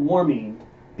global warming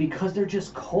because they're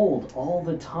just cold all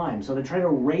the time. So they're trying to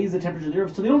raise the temperature of the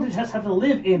earth so they don't just have to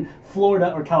live in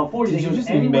Florida or California. Did They you can just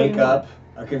live anywhere make they want. up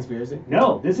a conspiracy?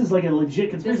 No, this is like a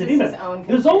legit This conspiracy. is Think his about it.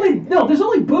 own There's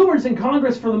only boomers in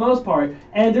Congress for the most part,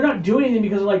 and they're not doing anything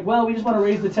because they're like, well, we just want to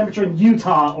raise the temperature in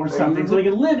Utah or something so they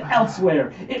can live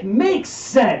elsewhere. It makes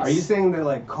sense. Are you saying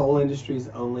that coal industries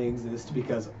only exist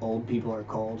because old people are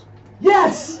cold?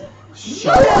 Yes?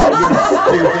 Shut up,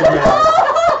 you stupid mouth.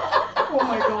 Oh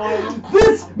my god.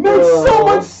 This makes so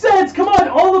much sense. Come on,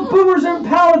 all the boomers are in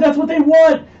power. That's what they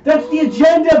want. That's the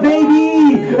agenda,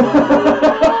 baby.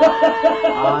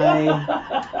 I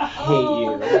hate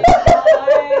you.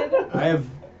 God.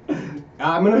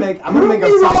 I'm gonna make a Prove me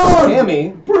fucking wrong!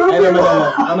 Sammy, Prove and me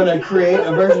I'm gonna create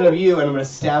a version of you, and I'm gonna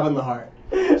stab in the heart.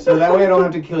 So that way I don't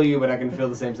have to kill you, but I can feel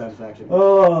the same satisfaction.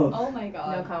 Oh, Oh my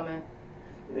god. No comment.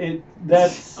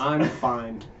 that's I'm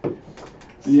fine.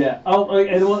 yeah. Oh,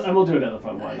 and we'll do another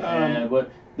fun one.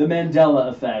 The Mandela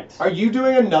effect. Are you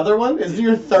doing another one? Is this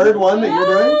your third one that you're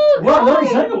doing? Well, no, the Fine.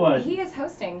 second one. He is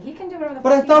hosting. He can do whatever the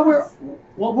But I fuck he thought we're. wants.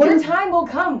 Well, what Your is? time will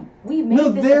come. We made No,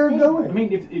 this a they're thing. I going.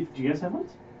 mean, if do you guys have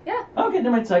ones? Yeah. Okay,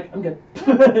 never mind, psych. I'm good.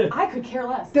 I could care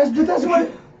less. That's what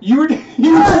you were.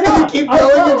 You were just gonna keep going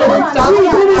until we hold on. stopped.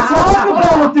 We didn't talk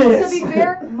about To this. be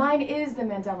fair, mine is the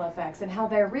Mandela effects and how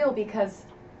they're real because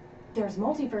there's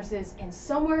multiverses and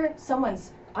somewhere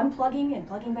someone's unplugging and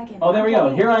plugging back in. Oh, there we go.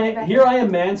 unplugging Here and I plugging back here in. I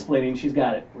am mansplaining. She's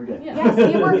got it. We're good. Yeah. Yeah,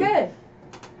 see, we're good.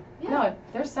 Yeah. No,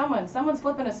 there's someone's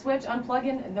flipping a switch,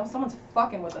 unplugging, and no, someone's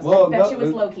fucking with us. Well, I bet go- you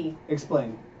was Loki.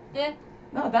 Explain. Eh.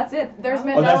 No, that's it. There's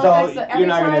Mandela Oh, that's all. effects. So You're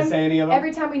not gonna time, say any of them.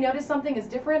 Every time we notice something is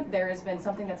different, there has been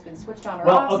something that's been switched on or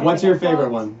Well, off. okay. something What's your unplugged.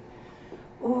 favorite one?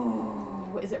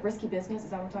 Ooh, is it Risky Business?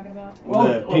 Is that what we're talking about?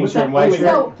 The pink what's shirt that- and white wait, shirt?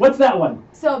 So- What's that one?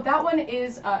 So that one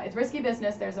is it's Risky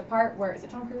Business. There's a part where is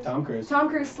it Tom Cruise? Tom Cruise. Tom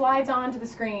Cruise slides onto the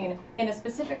screen in a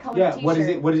specific color Yeah. T-shirt. What is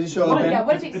it? What does he show up White. in? Yeah,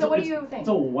 what is he? It's- So what do it's- you think? It's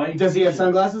a white. Does he have t-shirt.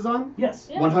 sunglasses on? Yes.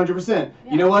 Yeah. 100%.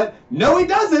 Yeah. You know what? No, he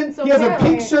doesn't. So He has a apparently-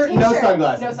 pink shirt and no shirt,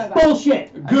 sunglasses. No sunglasses.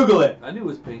 Bullshit. Google it. I knew it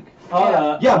was pink.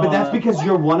 Yeah, but that's because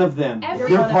you're one of them. Every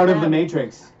You're one of part of the them.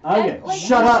 Matrix. Okay. Like,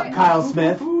 Shut up, every- Kyle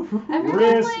Smith.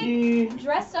 Everyone's Risky.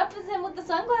 dressed up as him with the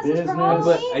sunglasses Business. for But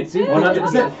Halloween I too. do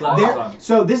 100%. What the fuck?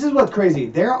 So this is what's crazy.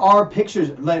 There are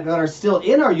pictures that are still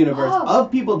in our universe Oh.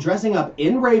 of people dressing up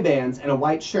in Ray-Bans and a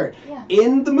white shirt. Yeah.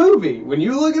 In the movie, when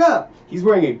you look it up, he's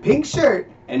wearing a pink shirt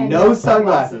and no no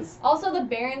sunglasses. Also, the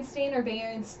Berenstain or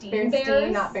Berenstein Berenstain,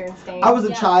 Bears. not Berenstain. I was a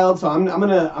Yeah. child, so I'm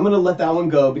gonna let that one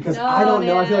go because No, I don't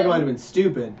know. I feel like I man. might have been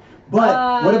stupid.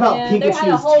 But what about Man, they had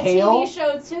a Pikachu's whole tail? TV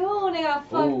show too, and they got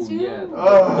fucked Oh too. yeah,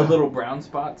 Ugh. the little brown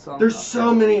spots on. There's up so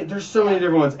there. many. There's so many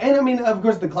different ones, and I mean, of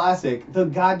course, the classic, the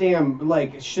goddamn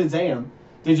like Shazam.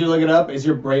 Did you look it up? Is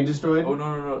your brain destroyed? Oh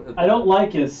no. I don't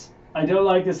like this. I don't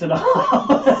like this at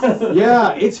all.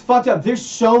 Yeah, it's fucked up. There's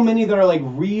so many that are like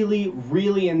really,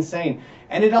 really insane.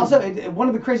 And it also, one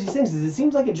of the craziest things is it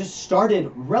seems like it just started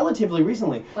relatively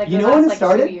recently. Like you the know last, when it like,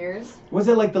 started? 2 years. Was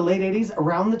it like the late 80s?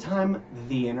 Around the time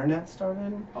the internet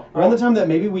started? Oh. Around the time that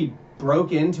maybe we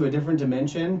broke into a different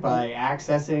dimension by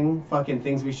accessing fucking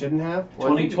things we shouldn't have?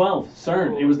 2012,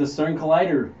 CERN. It was the CERN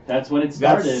Collider. That's when it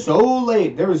started. That's so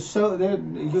late. There was so...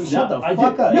 shut the I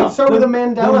fuck did- up. no, It started with the the-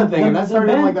 Mandela the- thing, and that the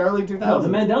started in Man- like the early 2000s. No, the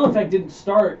Mandela effect didn't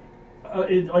start.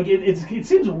 It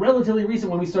seems relatively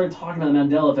recent when we started talking about the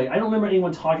Mandela effect. I don't remember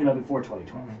anyone talking about it before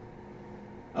 2012.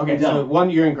 Okay, No. so one,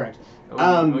 you're incorrect.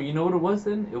 Oh, you know what it was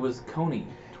then? It was Coney,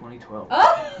 2012.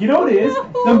 You know what it is?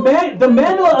 The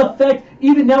Mandela effect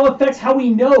even now affects how we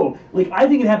know. Like, I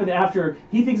think it happened after,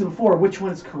 he thinks before. Which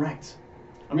one is correct?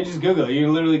 I mean, just Google it. You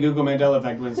can literally Google Mandela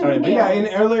effect when it started. But yeah, in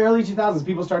early 2000s,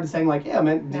 people started saying like, yeah,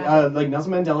 like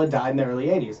Nelson Mandela died in the early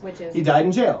 80s. Which is- He died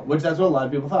in jail, which that's what a lot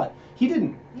of people thought. He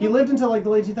didn't. He lived until like the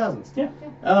late 2000s. Yeah.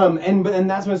 And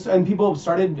that's when and people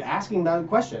started asking that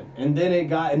question, and then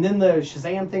the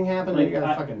Shazam thing happened. Like, and it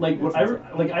got fucking,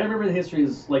 I remember the history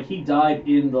is like he died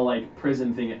in the like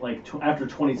prison thing at like after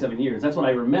 27 years. That's what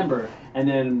I remember. And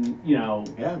then yeah,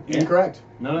 incorrect.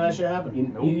 None of that shit happened.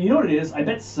 you know what it is? I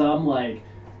bet some like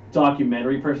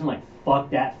documentary person like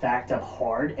fucked that fact up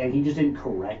hard, and he just didn't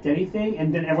correct anything,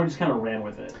 and then everyone just kind of ran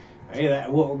with it. Yeah,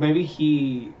 well, maybe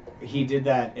he did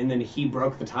that, and then he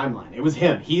broke the timeline. It was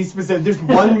him. He specific. There's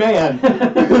one man,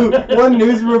 one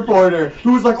news reporter,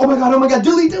 who was like, "Oh my god,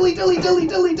 delete,"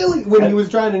 when he was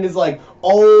trying in his like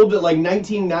old like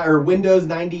Windows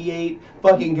 98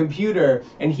 fucking computer,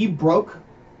 and he broke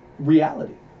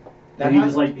reality. And he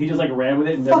just like ran with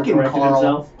it and never Fucking corrected Carl.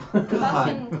 himself.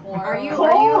 Fucking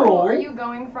Coral. Are you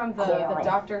going from the Coral.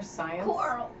 Dr. Science?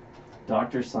 Coral.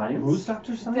 Dr. Science. Who's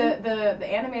Dr. Science? The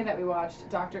anime that we watched,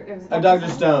 it was Dr.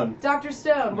 Stone. Dr.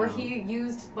 Stone, where No. he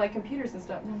used like computers and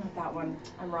stuff. No, not that one.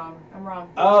 I'm wrong.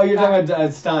 Oh, you're talking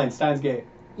about Steins Gate.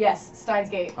 Yes, Steins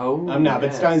Gate. Oh, I'm not, but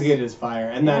yes. Steins Gate is fire,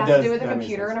 and It that has does. to do with a that makes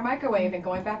computer sense. and a microwave and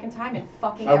going back in time and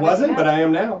fucking. I wasn't, but I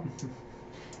am now.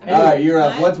 All right, you're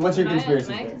up. What's your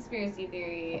conspiracy My theory? conspiracy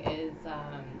theory is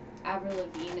Avril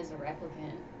Lavigne is a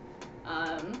replicant.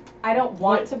 I don't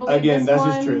want to believe Again, this that's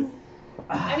one. just truth.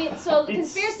 I mean, so the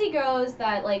It's- conspiracy goes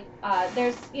that like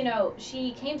there's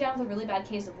she came down with a really bad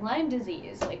case of Lyme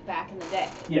disease like back in the day.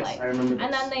 Yes, like, I remember this.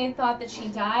 and then they thought that she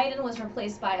died and was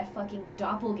replaced by a fucking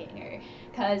doppelganger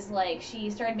because like she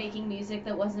started making music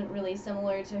that wasn't really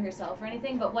similar to herself or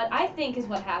anything. But what I think is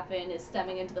what happened is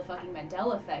stemming into the fucking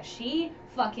Mandela effect. She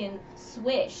fucking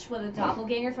switched with a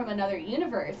doppelganger from another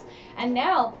universe, and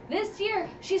now this year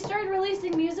she started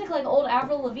releasing music like old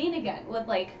Avril Lavigne again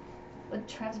with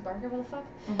Travis Barker, what the fuck?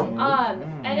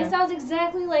 And it sounds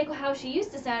exactly like how she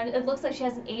used to sound. It looks like she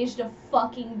hasn't aged a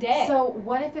fucking day. So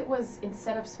what if it was,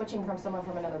 instead of switching from someone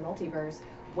from another multiverse,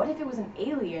 what if it was an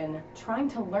alien trying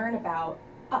to learn about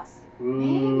us?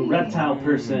 Ooh, reptile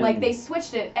person. Like they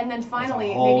switched it, and then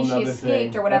finally whole maybe she nother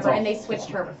escaped thing. or whatever, That's a and they switched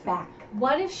her back.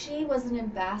 what if she was an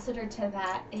ambassador to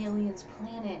that alien's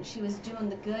planet? She was doing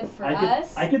the good for I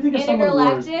us. could think of someone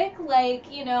worse. Intergalactic, like,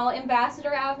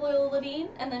 Ambassador Avril Lavigne,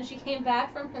 and then she came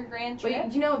back from her grand trip.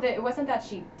 But you know that it wasn't that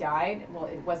she died. Well,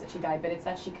 it was that she died, but it's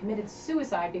that she committed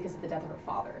suicide because of the death of her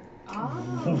father. Oh.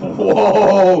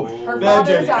 Whoa! Her That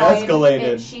father just died.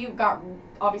 escalated. And she got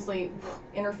obviously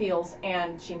in her feels,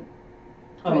 and she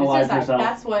Unalived committed suicide. herself.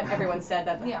 That's what everyone said.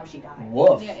 That's how she died.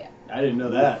 Woof. Yeah. I didn't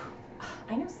know that.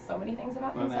 I know so many things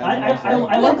about Well, this.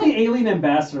 I like the alien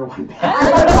ambassador one better.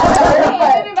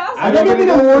 I I think don't it'd be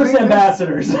the think worst that's-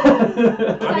 ambassadors.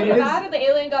 I mean, it is- bad, or the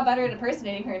alien got better at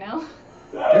impersonating her now.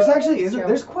 There's actually It's true.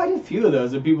 there's quite a few of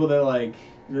those of people that like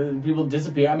people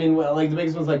disappear. I mean, well, like the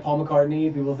biggest one's like Paul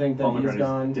McCartney. People think that Paul he's McCartney's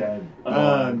gone. dead.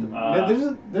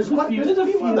 There's quite there's a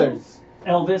few others.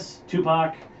 Elvis,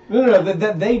 Tupac. No,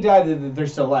 that they died. That they're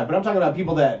still alive. But I'm talking about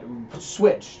people that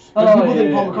switched. Like, Oh, people yeah, think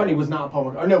yeah, Paul yeah. McCartney was not Paul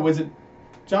McCartney. Or no, was it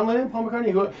John Lennon? Paul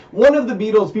McCartney? One of the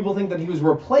Beatles. People think that he was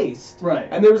replaced. Right.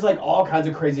 And there was like all kinds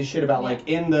of crazy shit about like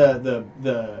in the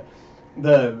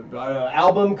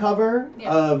album cover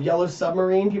Yeah. of Yellow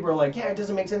Submarine. People are like, yeah, it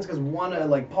doesn't make sense because one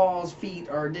like Paul's feet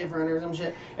are different or some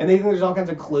shit, and they think there's all kinds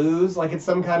of clues, like it's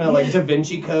some kind of like Da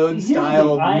Vinci Code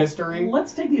style mystery.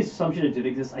 Let's take the assumption it did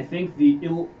exist. I think it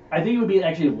would be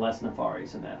actually less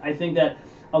nefarious than that. I think that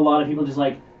a lot of people just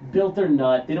like built their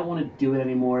nut. They don't want to do it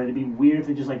anymore. It'd be weird if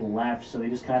they just like left. So they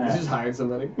just kind They of just hired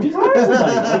somebody. Just hire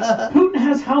somebody. Like, Putin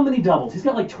has how many doubles? He's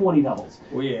got like 20 doubles.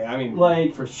 Well, yeah, I mean,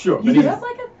 Like, for sure. you But just- he's, That's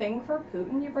like a thing for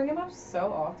Putin. You bring him up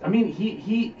so often. I mean,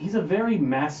 he's a very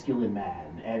masculine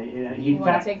man, and you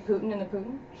want to take Putin into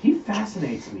Putin? he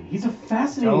fascinates me. He's a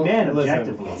fascinating Don't- man, listen,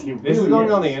 objectively. He this is really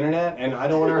going on the internet, and I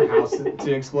don't want our house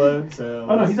to explode. So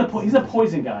Oh no, he's a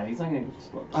poison guy. He's not gonna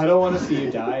explode. I don't want to see you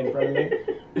die in front of me.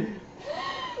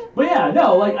 But yeah,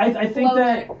 no, like I think Love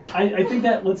that it. I think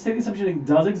that let's take the assumption it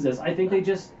does exist. I think they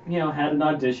just had an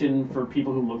audition for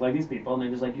people who look like these people, and they're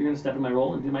just like, you're gonna step in my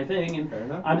role and do my thing, and Fair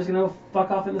enough. I'm just gonna fuck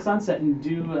off in the sunset and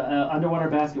do underwater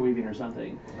basket weaving or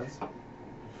something.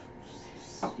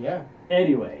 Yeah.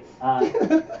 Anyway,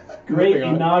 great Moving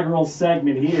on. inaugural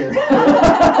segment here.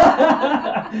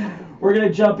 We're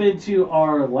gonna jump into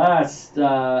our last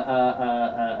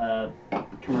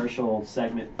commercial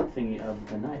segment thingy of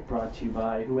the night, brought to you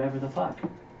by whoever the fuck.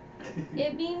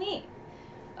 It be me.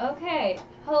 Okay,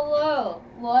 hello,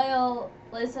 loyal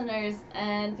listeners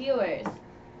and viewers.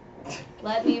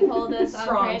 Let me pull this up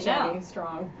Strong, right now. Jenny,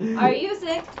 strong. Are you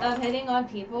sick of hitting on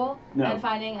people No. and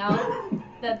finding out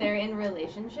that they're in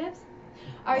relationships?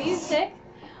 Are you sick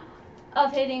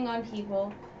of hitting on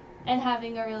people and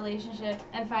having a relationship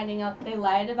and finding out they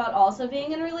lied about also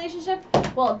being in a relationship?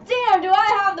 Well, damn, do I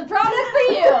have the product for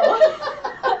you!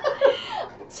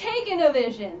 Take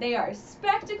Innovision. They are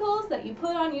spectacles that you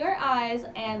put on your eyes,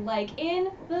 and like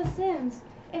in The Sims,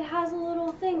 it has a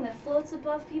little thing that floats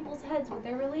above people's heads with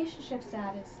their relationship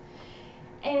status.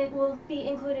 And it will be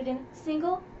included in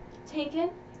single, taken,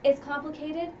 it's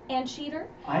complicated, and cheater.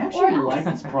 I actually Or like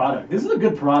this product. This is a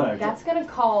good product. That's gonna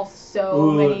call so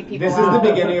Ooh, many people this is the out.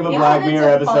 beginning of a It's Black gonna Mirror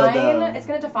episode, define- though. It's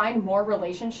gonna define more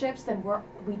relationships than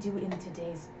we do in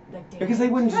today's dating. Because they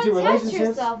wouldn't just do Protect relationships.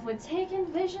 yourself with Taken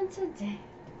Vision today.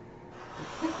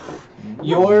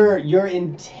 Your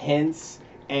intense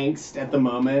angst at the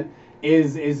moment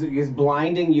is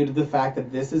blinding you to the fact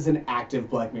that this is an active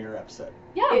Black Mirror episode.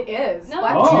 Yeah. It is. No.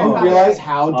 Black Oh. Do Mirror you about realize it.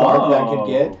 how dark that could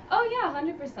get? Oh yeah,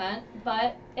 100%.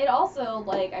 But it also,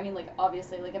 like, I mean, like,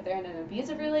 obviously, like, if they're in an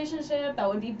abusive relationship, that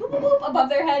would be boop boop boop above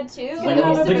their head too. Like a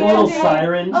abusive little relationship.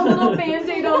 siren. A little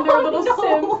band-aid on their little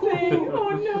Oh, sim thing. Oh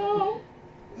no.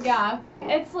 Yeah,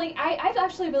 it's like I'd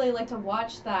actually really like to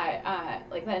watch that,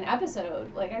 like an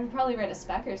episode. Like I'd probably write a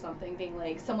spec or something, being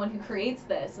like someone who creates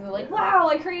this, and they're like, "Wow,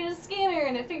 I created a scanner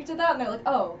and it figured it out," and they're like,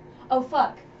 "Oh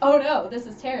fuck, oh no, this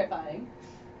is terrifying."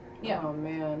 Yeah, Oh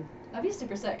man. that'd be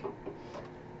super sick.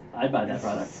 I'd buy that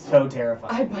product. So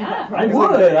terrifying. I'd buy Yeah. that I product.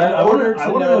 would. I In order wanna- I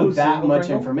to wanna know know that single much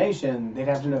Pringle. information, they'd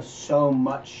have to know so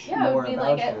much Yeah, it more would be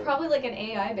about like you. probably like an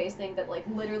AI-based thing that like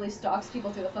literally stalks people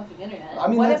through the fucking internet. I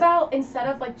mean, What that's, about instead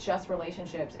of like just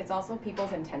relationships, it's also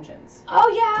people's intentions. Oh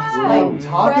that's yeah. what I'm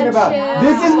talking about. friendship.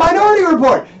 This is Minority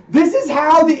Report. This is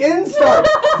how the end starts.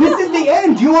 This is the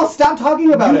end. You will stop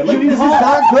talking about it. Like, You this is call-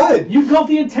 not good. You called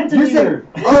the intent You're saying, meter.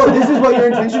 oh, this is what your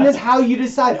intention is? How you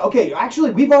decide. Okay,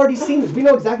 actually, we've already seen this. We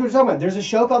know exactly what you're talking about. There's a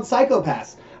show called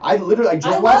Psychopaths. I just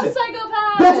I watched love it.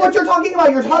 Psychopaths. That's what you're talking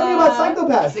about. You're talking about Yeah.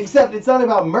 Psychopaths, except it's not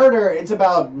about murder. It's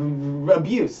about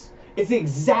abuse. It's the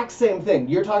exact same thing.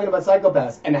 You're talking about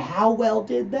Psychopaths. And how well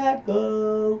did that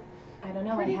go? I don't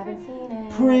know. Pretty I haven't seen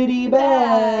it. Pretty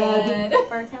bad. Thank you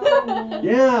for telling me.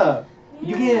 Yeah.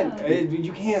 You can't. Yeah.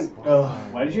 You can't. Ugh.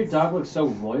 Why does your dog look so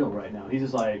royal right now? He's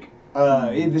just like,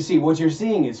 See, what you're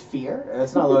seeing is fear.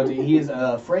 That's not loyalty. He is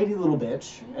a fraidy little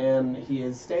bitch, and he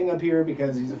is staying up here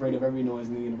because he's afraid of every noise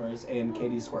in the universe and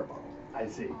Katie's squirt bottle. I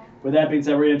see. With that being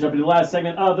said, we're gonna jump into the last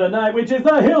segment of the night, which is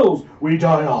the hills we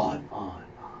die on.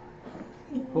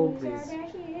 Hold please.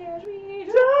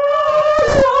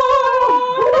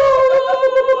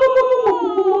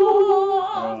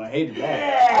 Oh, I hated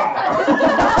that.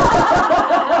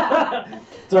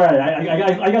 It's all right.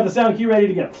 I got the sound cue ready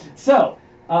to go. So,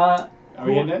 Are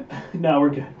we hitting it? No, we're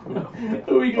good.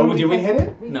 Oh, did we hit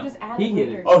it? We No, can just add he it hit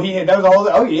later. it. Oh, he hit. That was all.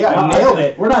 Oh, yeah, I nailed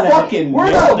it. We're not fucking.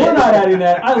 We're nailed not. it. We're not adding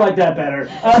that. I like that better.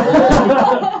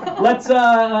 Let's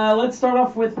start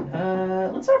off with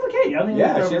let's start with Katie. I think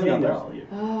Yeah, let's she start with hasn't Katie. gone All you.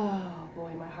 Oh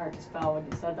boy, my heart just fell when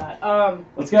you said that.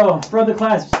 Let's go, brother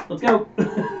clasps. Let's go.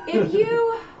 If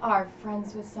you are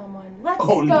friends with someone, let's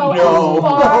Oh, go no. as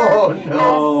far Oh,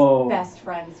 no. as best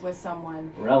friends with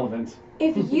someone. Relevant.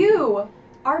 If you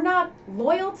are not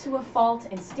loyal to a fault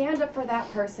and stand up for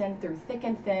that person through thick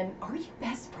and thin, are you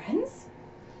best friends?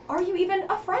 Are you even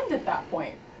a friend at that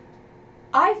point?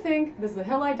 I think this is the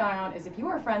hill I die on, is if you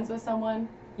are friends with someone,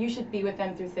 you should be with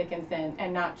them through thick and thin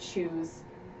and not choose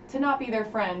to not be their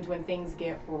friend when things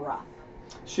get rough.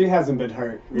 She hasn't been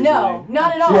hurt recently. No,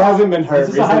 not at all. She hasn't been hurt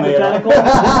Is this a recently at all. hypothetical? Is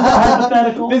this a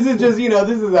hypothetical? This is just,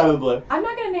 this is out of the blue. I'm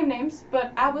not going to name names,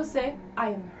 but I will say I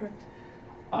am hurt.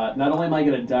 Not only am I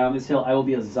going to die on this hill, I will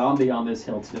be a zombie on this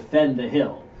hill to defend the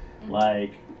hill.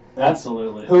 Like,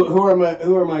 absolutely. Who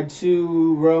are my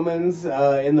two Romans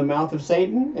in the mouth of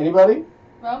Satan? Anybody?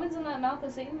 Romans in that mouth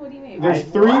of Satan? What do you mean? There's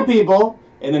three people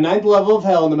in the 9th level of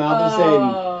hell in the mouth of Satan.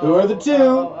 Who are the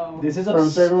two? This is From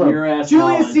Sacred Rome. obscure ass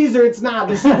Julius knowledge. Caesar, it's not.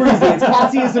 They're super easy. It's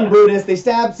Cassius and Brutus. They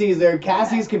stabbed Caesar.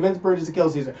 Cassius convinced Brutus to kill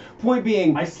Caesar. Point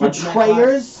being, I slept in that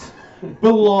betrayers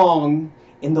belong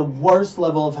in the worst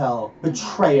level of hell.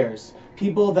 Betrayers.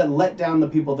 People that let down the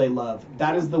people they love.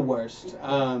 That is the worst. Be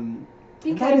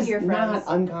That kind is to your not friends.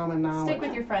 uncommon knowledge. Stick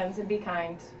with your friends and be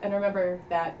kind. And remember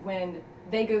that when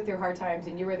they go through hard times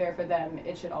and you were there for them,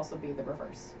 it should also be the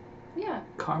reverse. Yeah.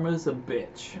 Karma's a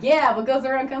bitch. Yeah, what goes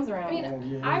around comes around. I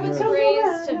mean, I was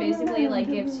raised to basically like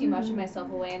give too much of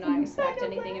myself away and not expect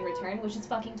anything in return, which is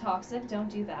fucking toxic. Don't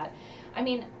do that. I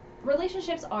mean,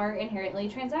 relationships are inherently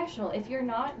transactional. If you're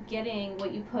not getting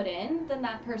what you put in, then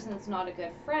that person's not a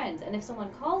good friend. And if someone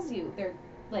calls you their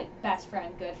like best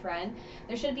friend, good friend,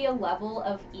 there should be a level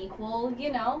of equal,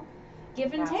 give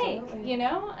and take, Absolutely.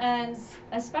 And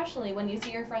especially when you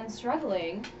see your friends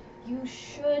struggling, you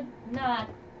should not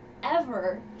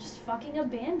ever just fucking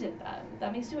abandon them.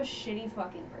 That makes you a shitty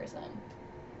fucking person.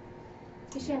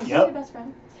 Hey, Shannon, Yep. who's your best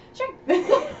friend? Sure.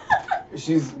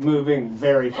 She's moving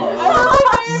very far.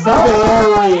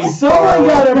 Sorry, someone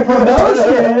got a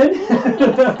promotion.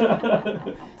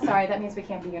 Sorry, that means we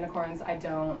can't be unicorns. I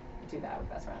don't do that with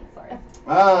best friends. Sorry.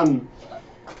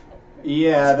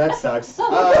 Yeah, that sucks. Okay.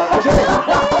 All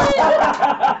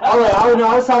right,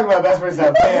 I was talking about best friend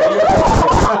stuff.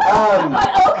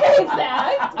 Okay,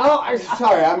 Zach. I'm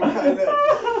sorry. I'm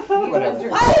whatever.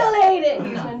 Violated.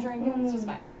 You've been drinking. This was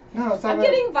fine. No, it's not I'm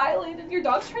about- getting violated. Your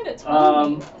dog's trying to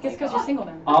tongue me. Guess because you're single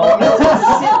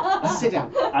now. Sit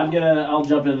down. I'll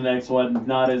jump into the next one.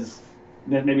 Not as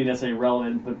maybe necessarily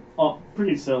relevant, but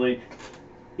pretty silly.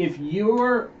 If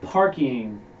you're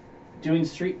doing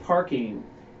street parking,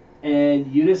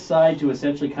 and you decide to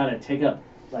essentially kind of take up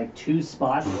like two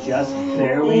spots just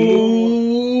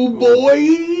barely. Oh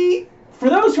boy!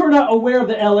 For those who are not aware of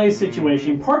the LA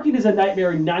situation, parking is a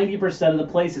nightmare in 90% of the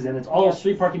places, and it's all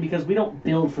street parking because we don't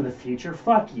build for the future.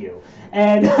 Fuck you.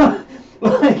 And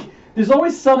like, there's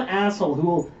always some asshole who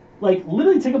will like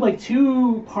literally take up like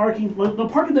two parking. They'll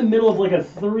park in the middle of like a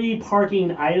 3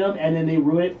 parking item, and then they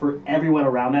ruin it for everyone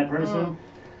around that person.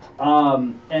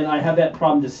 And I have that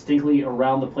problem distinctly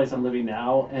around the place I'm living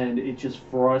now, and it just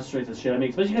frustrates the shit out of me,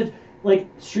 especially because like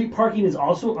street parking is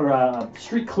also, or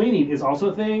street cleaning is also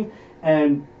a thing.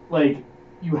 And like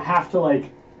you have to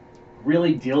like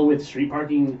really deal with street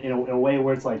parking in a way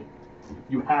where it's like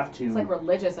you have to. It's like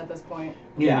religious at this point.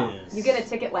 Yeah. You get a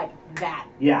ticket like that.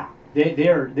 Yeah. They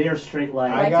are straight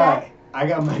like. I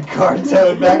got my car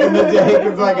towed back in the day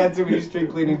because I got too many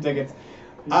street cleaning tickets.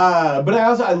 But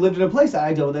I lived in a place that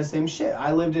I dealt with that same shit.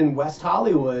 I lived in West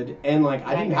Hollywood, and like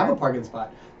I didn't have a parking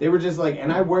spot. They were just like,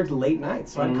 and I worked late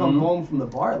nights, so I'd come home from the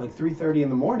bar at like 3:30 in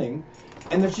the morning,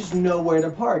 and there's just nowhere to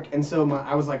park. And so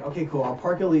I was like, okay, cool, I'll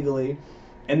park illegally,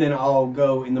 and then I'll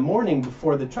go in the morning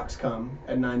before the trucks come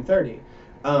at 9:30.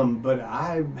 But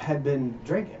I had been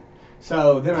drinking.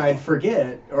 So then I'd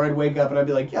forget, or I'd wake up and I'd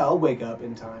be like, yeah, I'll wake up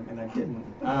in time, and I didn't.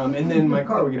 And then my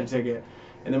car would get a ticket,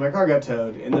 and then my car got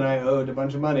towed, and then I owed a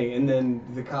bunch of money, and then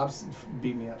the cops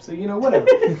beat me up. So, whatever.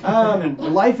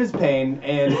 Life is pain,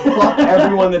 and fuck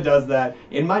everyone that does that.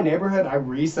 In my neighborhood, I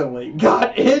recently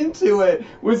got into it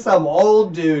with some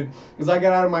old dude, because I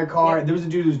got out of my car, and there was a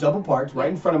dude who was double parked right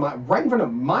in front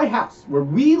of my house, where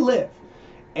we live.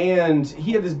 And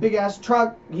he had this big ass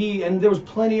truck. And there was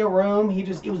plenty of room. It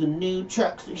was a new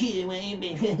truck. So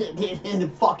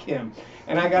fuck him.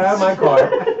 And I got out of my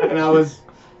car, and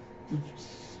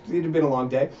it had been a long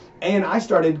day, and I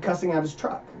started cussing out his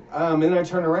truck. And then I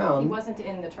turned around. He wasn't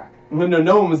in the truck.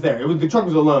 No one was there. The truck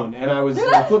was alone, and I was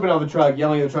flipping off the truck,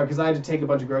 yelling at the truck because I had to take a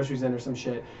bunch of groceries in or some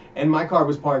shit. And my car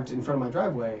was parked in front of my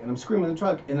driveway, and I'm screaming at the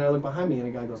truck, and then I look behind me, and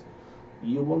a guy goes,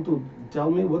 "You want to tell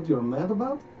me what you're mad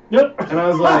about?" Yep. And I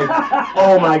was like,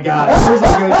 oh my god. There's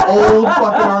like an old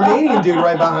fucking Armenian dude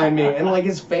right behind me, and like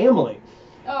his family.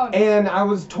 Oh, no. And I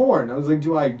was torn. I was like,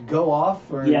 do I go off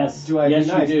or Yes. do I yes,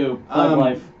 be nice? you do. Plug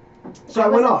life. So I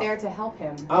went wasn't off. there to help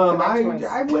him. make the right choice.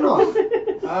 I went off.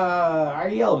 I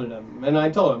yelled at him and I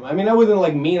told him. I mean, I wasn't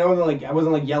like mean. I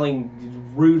wasn't like yelling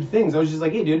rude things. I was just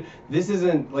like, hey, dude, this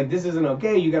isn't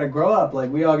okay. You gotta grow up.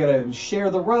 Like, we all gotta share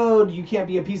the road. You can't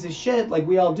be a piece of shit. Like,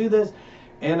 we all do this.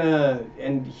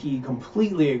 And he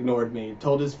completely ignored me.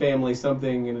 Told his family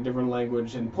something in a different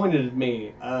language and pointed at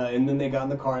me. And then they got in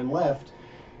the car and left.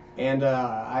 And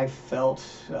I felt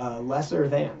lesser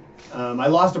than. I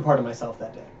lost a part of myself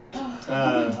that day.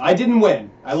 I didn't win.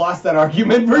 I lost that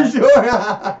argument for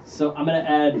sure. So I'm going to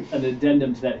add an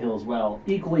addendum to that hill as well.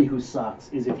 Equally who sucks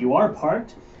is if you are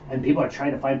parked and people are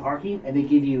trying to find parking and they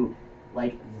give you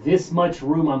like this much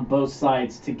room on both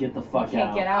sides to get the fuck Can't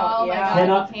out. get out. Oh my yeah. God.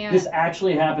 Cannot, can't. this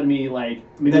actually happened to me like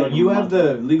maybe That like a you have month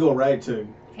the legal right to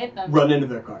Hit them. run into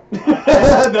their car.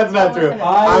 That's not true. listen,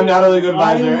 I'm not a legal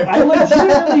advisor. I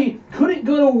legitimately couldn't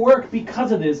go to work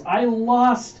because of this. I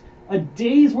lost a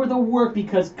day's worth of work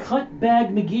because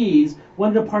Cuntbag McGee's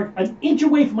wanted to park an inch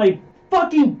away from my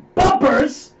fucking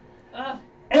bumpers, Ugh.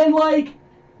 and like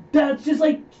that's just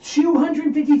like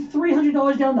 $250,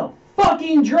 $300 down the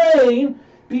fucking drain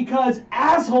because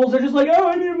assholes are just like, oh,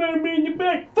 I need to be in your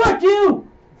back. Fuck you!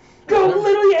 Go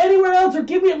literally anywhere else or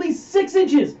give me at least 6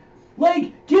 inches.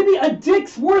 Like, give me a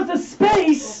dick's worth of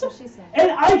space, That's what she said.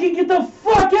 and I can get the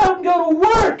fuck out and go to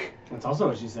work. That's also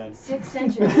what she said. 6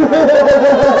 inches. Get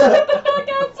the fuck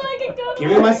out so I can go to Give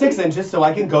me my work. 6 inches so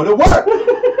I can go to work.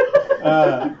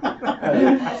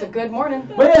 That's a good morning.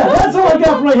 But yeah, that's all I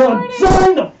got for my hill. I'm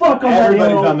dying the fuck on Everybody's that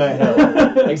hill. on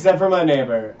that hill, except for my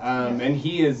neighbor, and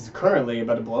he is currently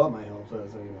about to blow up my hill. So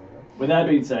you know. With that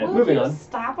being said, Will moving you on.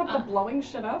 Stop with the blowing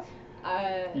shit up.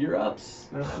 you're ups.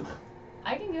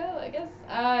 I can go, I guess.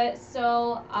 I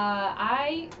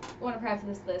want to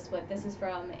preface this with this is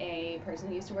from a person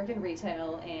who used to work in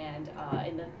retail and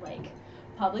in the like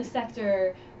public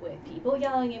sector with people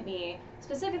yelling at me.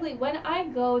 Specifically, when I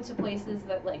go to places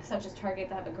that like such as Target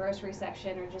that have a grocery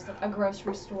section or just like, a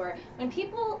grocery store, when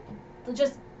people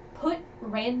just put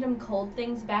random cold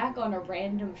things back on a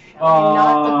random shelf.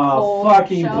 not the Oh, cold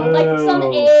fucking shell. boo. Like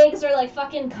some eggs or like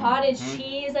fucking cottage Mm-hmm.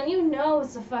 cheese, and you know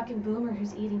it's a fucking boomer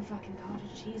who's eating fucking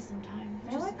cottage cheese sometimes.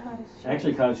 I like cottage cheese.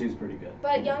 Actually, cottage cheese is pretty good.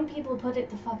 But young people put it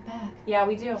the fuck back. Yeah,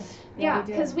 we do. Yeah, we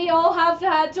do. because we all have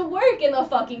had to work in the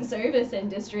fucking service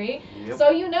industry. Yep. So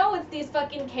you know it's these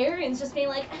fucking Karens just being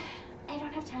like, I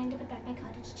don't have time to put back my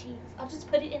cottage cheese. I'll just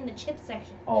put it in the chip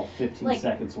section. All 15 Like-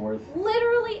 seconds worth.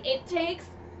 Literally, it takes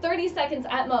 30 seconds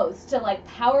at most to like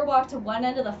power walk to one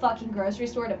end of the fucking grocery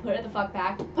store to put it the fuck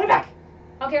back. Put it back!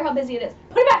 I don't care how busy it is.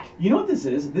 Put it back! You know what this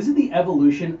is? This is the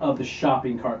evolution of the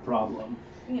shopping cart problem.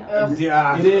 You know. Ugh.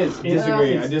 Yeah, It is. I disagree.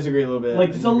 It's- I disagree a little bit.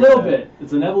 Like, just a little bit.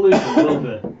 It's an evolution, a little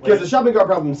bit. Because the shopping cart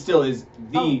problem still is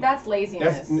the. Oh, that's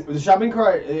laziness. the shopping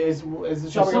cart is the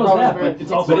shopping so cart is that, problem. but it's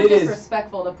It's also- but more it is.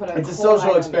 disrespectful to put a It's a cold social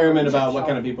item experiment on the about what shelf.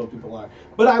 kind of people are.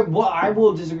 But I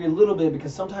will disagree a little bit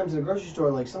because sometimes in a grocery store,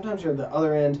 like sometimes you're at the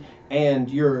other end and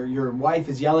your wife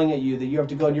is yelling at you that you have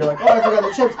to go and you're like, oh, I forgot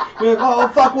the chips. You're like, oh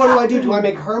fuck, what do I do? Do I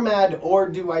make her mad or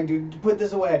do I put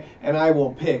this away? And I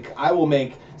will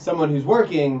make someone who's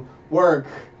working work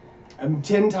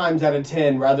 10 times out of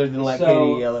 10 rather than let So-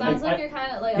 Katie yell at me. Sounds like you're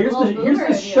kind of like a Here's little the boomer.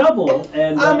 in you. shovel,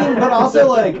 and I mean, but also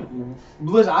like,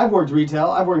 listen, I've worked retail,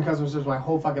 I've worked in customer service my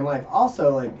whole fucking life.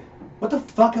 Also, like, what the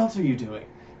fuck else are you doing?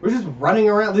 We're just running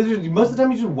around. Most of the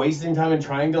time, you're just wasting time and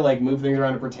trying to like move things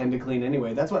around and pretend to clean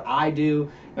anyway. That's what I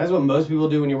do. That's what most people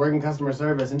do when you're working customer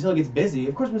service until it gets busy.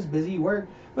 Of course, when it's busy, you work,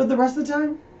 but the rest of the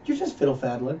time, you're just fiddle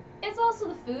faddling. It's also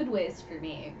the food waste for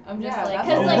me. I'm just Yeah, like, that's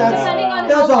because a- like That's- depending on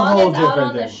that's how a long whole it's out different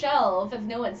on the thing. shelf, if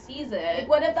no one sees it.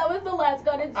 What if that was the last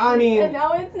cottage I mean- and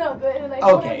now it's no good? And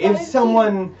Okay, if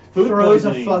someone Food throws a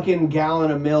poisoning. fucking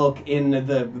gallon of milk in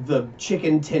the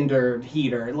chicken tender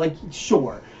heater, like,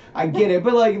 sure, I get it,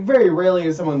 but like, very rarely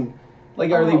is someone,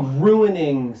 like, are they Oh.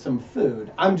 ruining some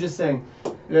food? I'm just saying,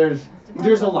 there's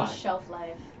a line. Shelf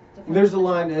life. There's a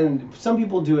line, and some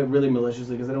people do it really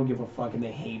maliciously because they don't give a fuck and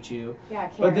they hate you. Yeah,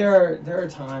 But Karen. there are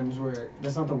times where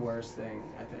that's not the worst thing,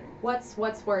 I think.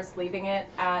 What's worse, leaving it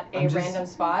at a I'm just- random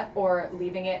spot or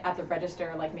leaving it at the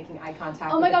register, like making eye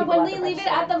contact? Oh with my the god, people when at we the leave it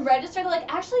register? at the register, they're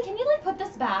like, actually, can you like put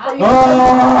this back? Or you,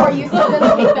 Ah! or you see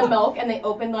them take the milk and they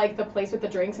open like the place with the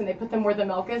drinks and they put them where the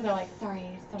milk is. And they're like,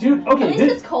 sorry, Dude, okay, At least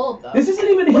this- it's cold though. This isn't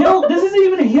even hill. This isn't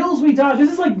even hills we talk.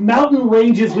 This is like mountain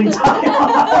ranges we talk.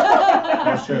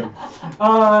 That's true.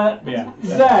 Yeah.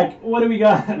 Zach, what do we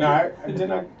got? No, I did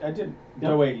not. I did.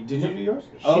 No, wait. Did you do yours?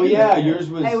 She Oh did yeah, that. yours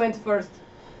was. I went first.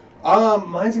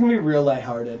 Mine's gonna be real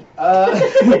lighthearted.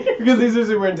 Because these are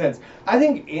super intense. I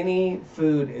think any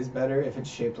food is better if it's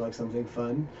shaped like something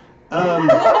fun.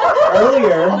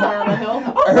 Earlier,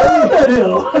 That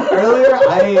hill. earlier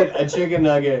I ate a chicken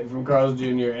nugget from Carl's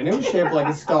Jr. and it was shaped like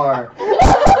a star.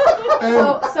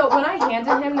 So when I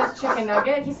handed him this chicken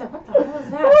nugget, he said, "What the hell is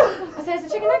that?" I said, "It's a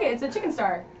chicken nugget. It's a chicken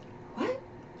star." What?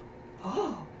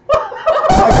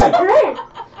 Okay, Great.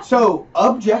 so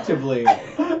objectively,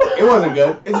 it wasn't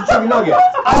good. It's a chicken nugget.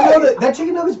 I know that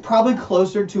chicken nugget's probably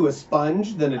closer to a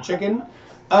sponge than a chicken.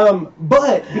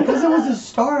 But because it was a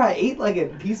star, I ate like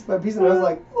it piece by piece, and I was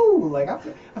like, ooh, like I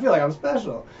feel like I'm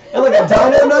special. And like a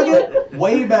dino nugget,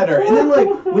 way better. And then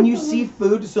like when you see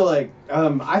food, so like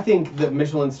I think that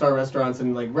Michelin star restaurants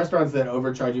and like restaurants that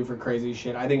overcharge you for crazy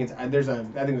shit, I think there's a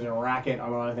racket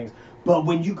on a lot of things. But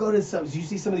when you go to you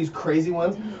see some of these crazy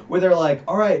ones where they're like,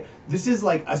 all right, this is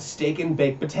like a steak and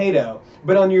baked potato,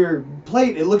 but on your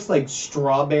plate it looks like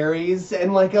strawberries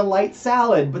and like a light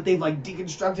salad, but they've like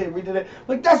deconstructed and redid it.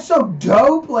 Like that's so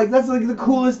dope. Like that's like the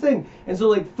coolest thing. And so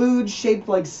like food shaped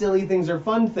like silly things or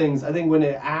fun things, I think when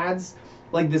it adds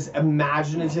like this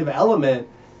imaginative element,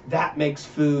 that makes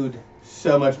food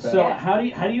so much better. So how do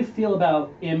you feel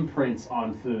about imprints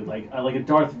on food, like a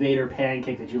Darth Vader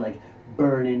pancake that you like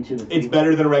burn into the food? It's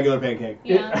better than a regular pancake.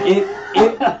 Yeah.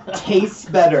 It tastes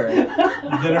better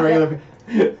than a regular pancake.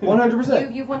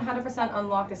 100%. You've 100%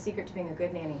 unlocked a secret to being a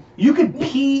good nanny. You could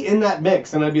pee in that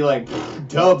mix and I'd be like,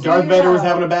 dope, Darth Vader was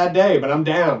having a bad day, but I'm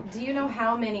down. Do you know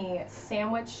how many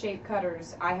sandwich-shaped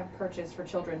cutters I have purchased for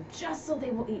children just so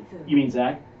they will eat food? You mean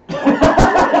Zach? Excuse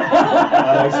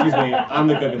me, I'm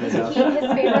the cook in this house.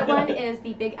 His favorite one is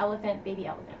the big elephant, baby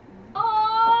elephant.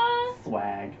 Aww.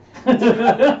 Swag.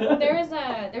 There was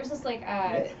this like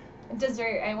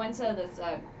dessert. I went to this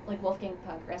like Wolfgang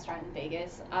Puck restaurant in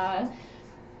Vegas. It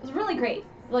was really great.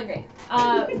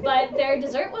 But their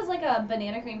dessert was like a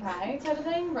banana cream pie type of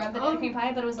thing, rum banana cream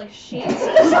pie, but it was like shaped. It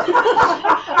was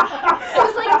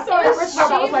like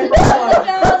shaped like a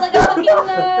fucking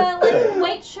like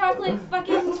white chocolate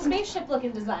fucking spaceship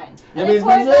looking design. And they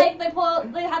poured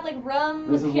they had like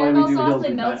rum This with is why we caramel do sauce. Hills They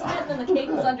and melted Pie. it, and then the cake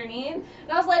was underneath. And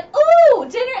I was like, ooh,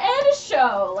 dinner and a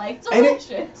show, like And it-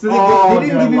 delicious. So Oh, they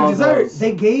didn't dude, give you I love dessert, those.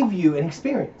 they gave you an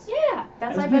experience. Yeah. That's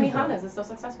That's why beautiful. Benihana's is so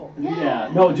successful. Yeah.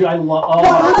 No, dude, I love.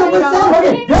 Oh, Oh,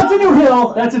 okay, that's a new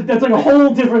hill. That's like a whole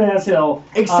different ass hill.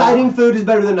 Exciting food is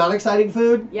better than non-exciting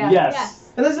food. Yeah. Yes. Yes.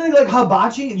 And that's the thing, like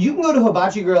hibachi, you can go to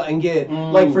Hibachi Grill and get,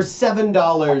 like, for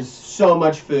 $7 so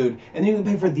much food. And then you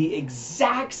can pay for the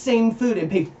exact same food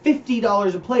and pay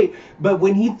 $50 a plate. But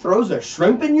when he throws a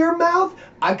shrimp in your mouth,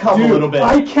 I come Dude, a little bit.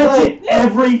 I catch it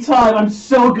every time. I'm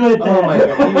so good at that. Oh my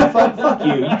god, you, fuck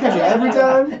you. You catch it every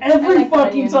time? Every I like the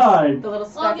fucking onions, time. The little Oh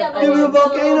speck yeah, of the Give me a little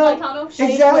volcano. volcano.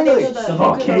 Exactly. The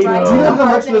volcano. Do you know how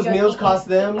much those Then it meals goes, cost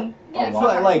them? Yeah, Oh,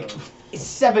 wow. Like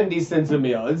 70 cents a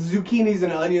meal. It's zucchinis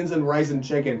and onions and rice and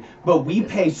chicken. But we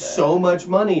pay so much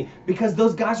money because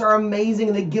those guys are amazing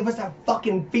and they give us that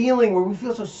fucking feeling where we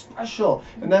feel so special.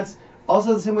 And that's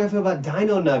also the same way I feel about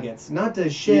dino nuggets. Not to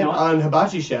shit You know what? on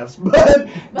hibachi chefs, but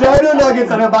dino nuggets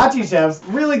and hibachi chefs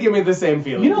really give me the same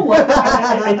feeling. You know what?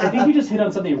 I think you just hit on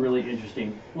something really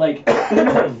interesting. Like,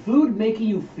 food making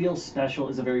you feel special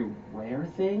is a very rare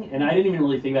thing, and I didn't even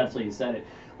really think about it until you said it.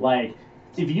 Like,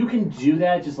 if you can do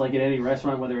that, just like at any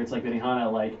restaurant, whether it's like Benihana,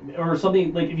 like, or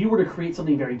something, like if you were to create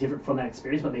something very different from that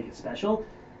experience but make it special,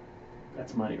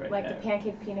 that's money right Like there. the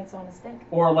pancake peanuts on a stick.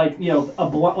 Or like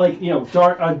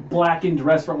a blackened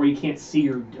restaurant where you can't see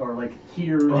or like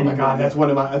hear. Oh my anything. god, that's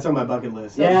on my bucket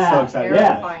list. Yeah, I'm so excited. yeah.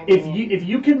 Terrifying. If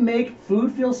you can make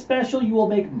food feel special, you will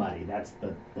make money. That's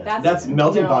That's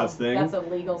Melting Pot's thing. That's a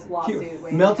legal lawsuit.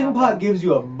 waiting Melting to Pot happen. gives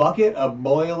you a bucket of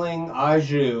boiling au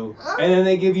jus, and then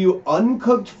they give you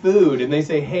uncooked food, and they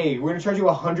say, hey, we're going to charge you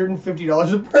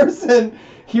 $150 a person.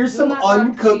 Here's Do some not rub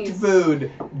uncooked cheese."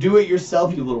 food. Do it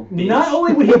yourself, you little bitch. Not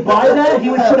only would he buy that, he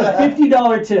would put a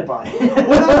 $50 tip on it.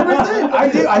 100%. I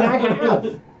do. And I can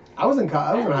have. I was in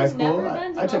high I've school. never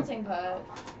been to I took. Melting Pot.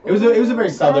 It was a very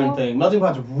southern thing. Melting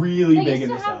Pot's really They big used in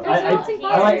to the have south. those I Melting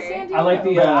I like Pots here. I like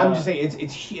the. But I'm just saying,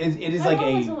 it is I like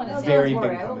always wanted to a see very Go for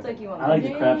big it. I will company. take you on I like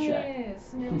that. the crab shack.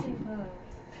 Yes, Melting Pot.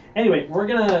 Anyway, we're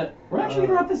actually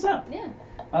gonna wrap this up. Yeah.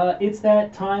 It's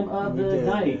that time of We the did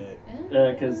night it.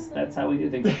 because that's how we do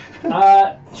things.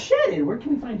 Shannon, where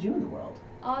can we find you in the world?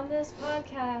 On this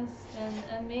podcast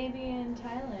and maybe in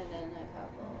Thailand and a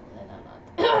couple, and I'm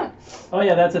not. Oh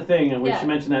yeah, that's a thing, and we Yeah. should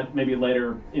mention that maybe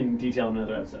later in detail in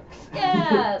another episode.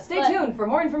 Yeah. Stay but tuned for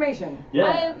more information. Yeah.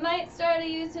 I might start a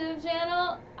YouTube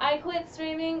channel. I quit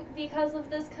streaming because of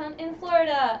this cunt in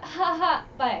Florida. Haha.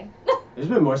 Bye. There's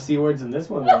been more C words in this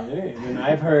one than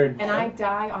I've heard. And I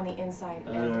die on the inside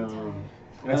every time.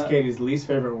 That's Katie's least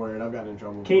favorite word. I've gotten in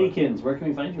trouble. Katie for. Kins, where can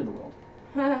we find you in the world?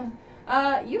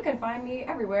 You can find me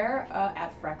everywhere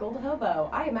at Freckled Hobo.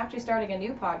 I am actually starting a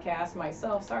new podcast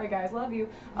myself. Sorry, guys, love you.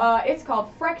 It's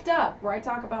called Frecked Up, where I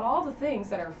talk about all the things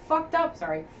that are frecked up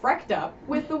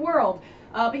with the world.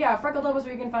 But yeah, Freckled Hobo is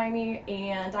where you can find me,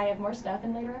 and I have more stuff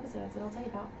in later episodes that I'll tell you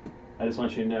about. I just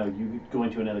want you to know, you go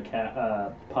into another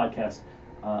podcast,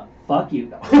 fuck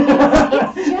you.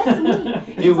 It's just me.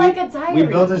 It's Dude, like a diary. We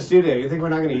built a studio. You think we're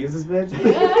not going to use this bitch?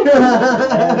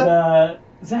 And,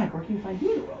 Zach, where can you find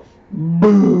you in the world?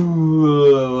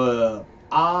 Boo.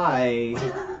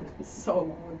 So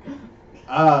long.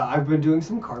 I've been doing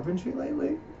some carpentry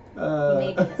lately.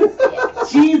 Maybe this is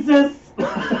it. Jesus!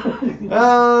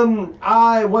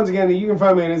 Once again, you can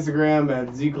find me on Instagram at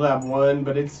zclap1,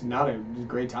 but it's not a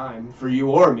great time for you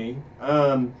or me.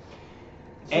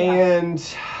 And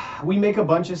we make a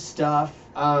bunch of stuff,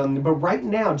 but right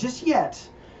now, just yet,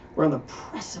 we're on the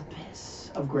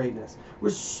precipice of greatness. We're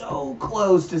so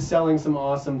close to selling some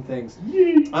awesome things.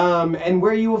 And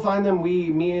where you will find them,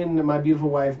 me and my beautiful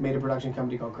wife made a production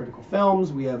company called Critical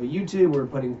Films. We have a YouTube, we're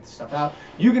putting stuff out.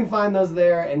 You can find those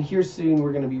there, and here soon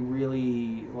we're going to be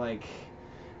really, like,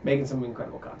 making some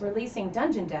incredible content. Releasing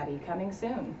Dungeon Daddy coming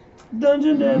soon.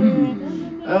 Dungeon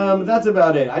Daddy. That's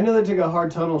about it. I know that took a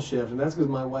hard tonal shift, and that's because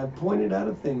my wife pointed out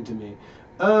a thing to me.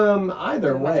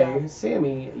 Either Good way, job.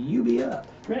 Sammy, you be up.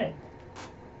 Great.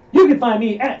 You can find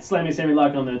me at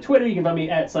SlammySammyLock on the Twitter. You can find me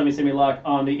at SlammySammyLock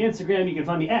on the Instagram. You can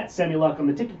find me at SammyLock on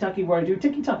the TikTok, where I do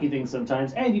TikTok things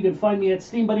sometimes. And you can find me at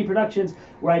Steam Buddy Productions,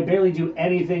 where I barely do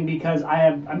anything because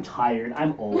I'm tired.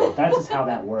 I'm old. That's just how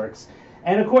that works.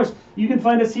 And of course, you can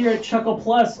find us here at Chuckle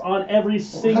Plus on every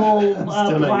single Still not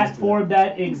used to platform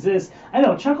that exists. I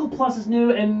know Chuckle Plus is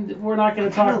new, and we're not going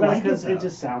to talk about it because it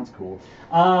just sounds cool.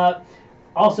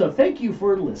 Also, thank you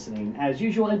for listening, as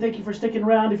usual, and thank you for sticking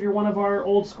around if you're one of our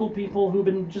old school people who've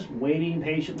been just waiting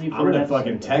patiently for I'm an gonna episode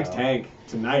fucking to text go. Hank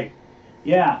tonight.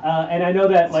 Yeah, and I know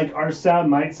that like our sound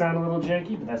might sound a little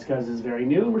janky, but that's because it's very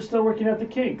new and we're still working out the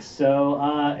kinks. So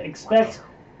expect.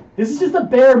 This is just the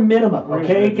bare minimum, We're gonna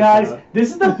okay, edit this guys? out.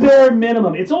 This is the bare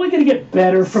minimum. It's only going to get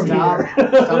better from Stop here.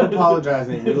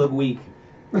 apologizing. You look weak.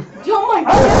 Oh my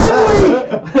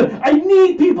god! Honestly, I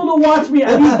need people to watch me.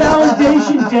 I need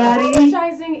validation, Daddy.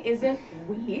 Apologizing isn't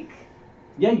weak.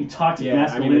 Yeah, you toxic Yeah, I mean,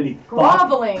 masculinity. fuck.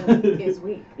 Groveling is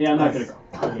weak. Yeah, I'm not going to go.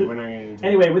 Okay, we're not gonna do that.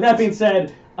 Anyway, with that being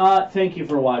said, thank you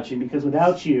for watching, because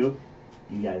without you,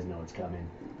 you guys know what's coming.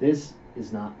 This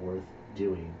is not worth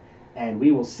doing. And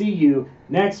we will see you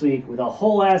next week with a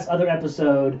whole ass other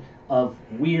episode of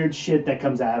weird shit that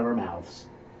comes out of our mouths.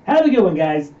 Have a good one,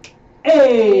 guys.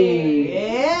 Hey!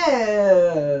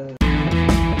 Yeah.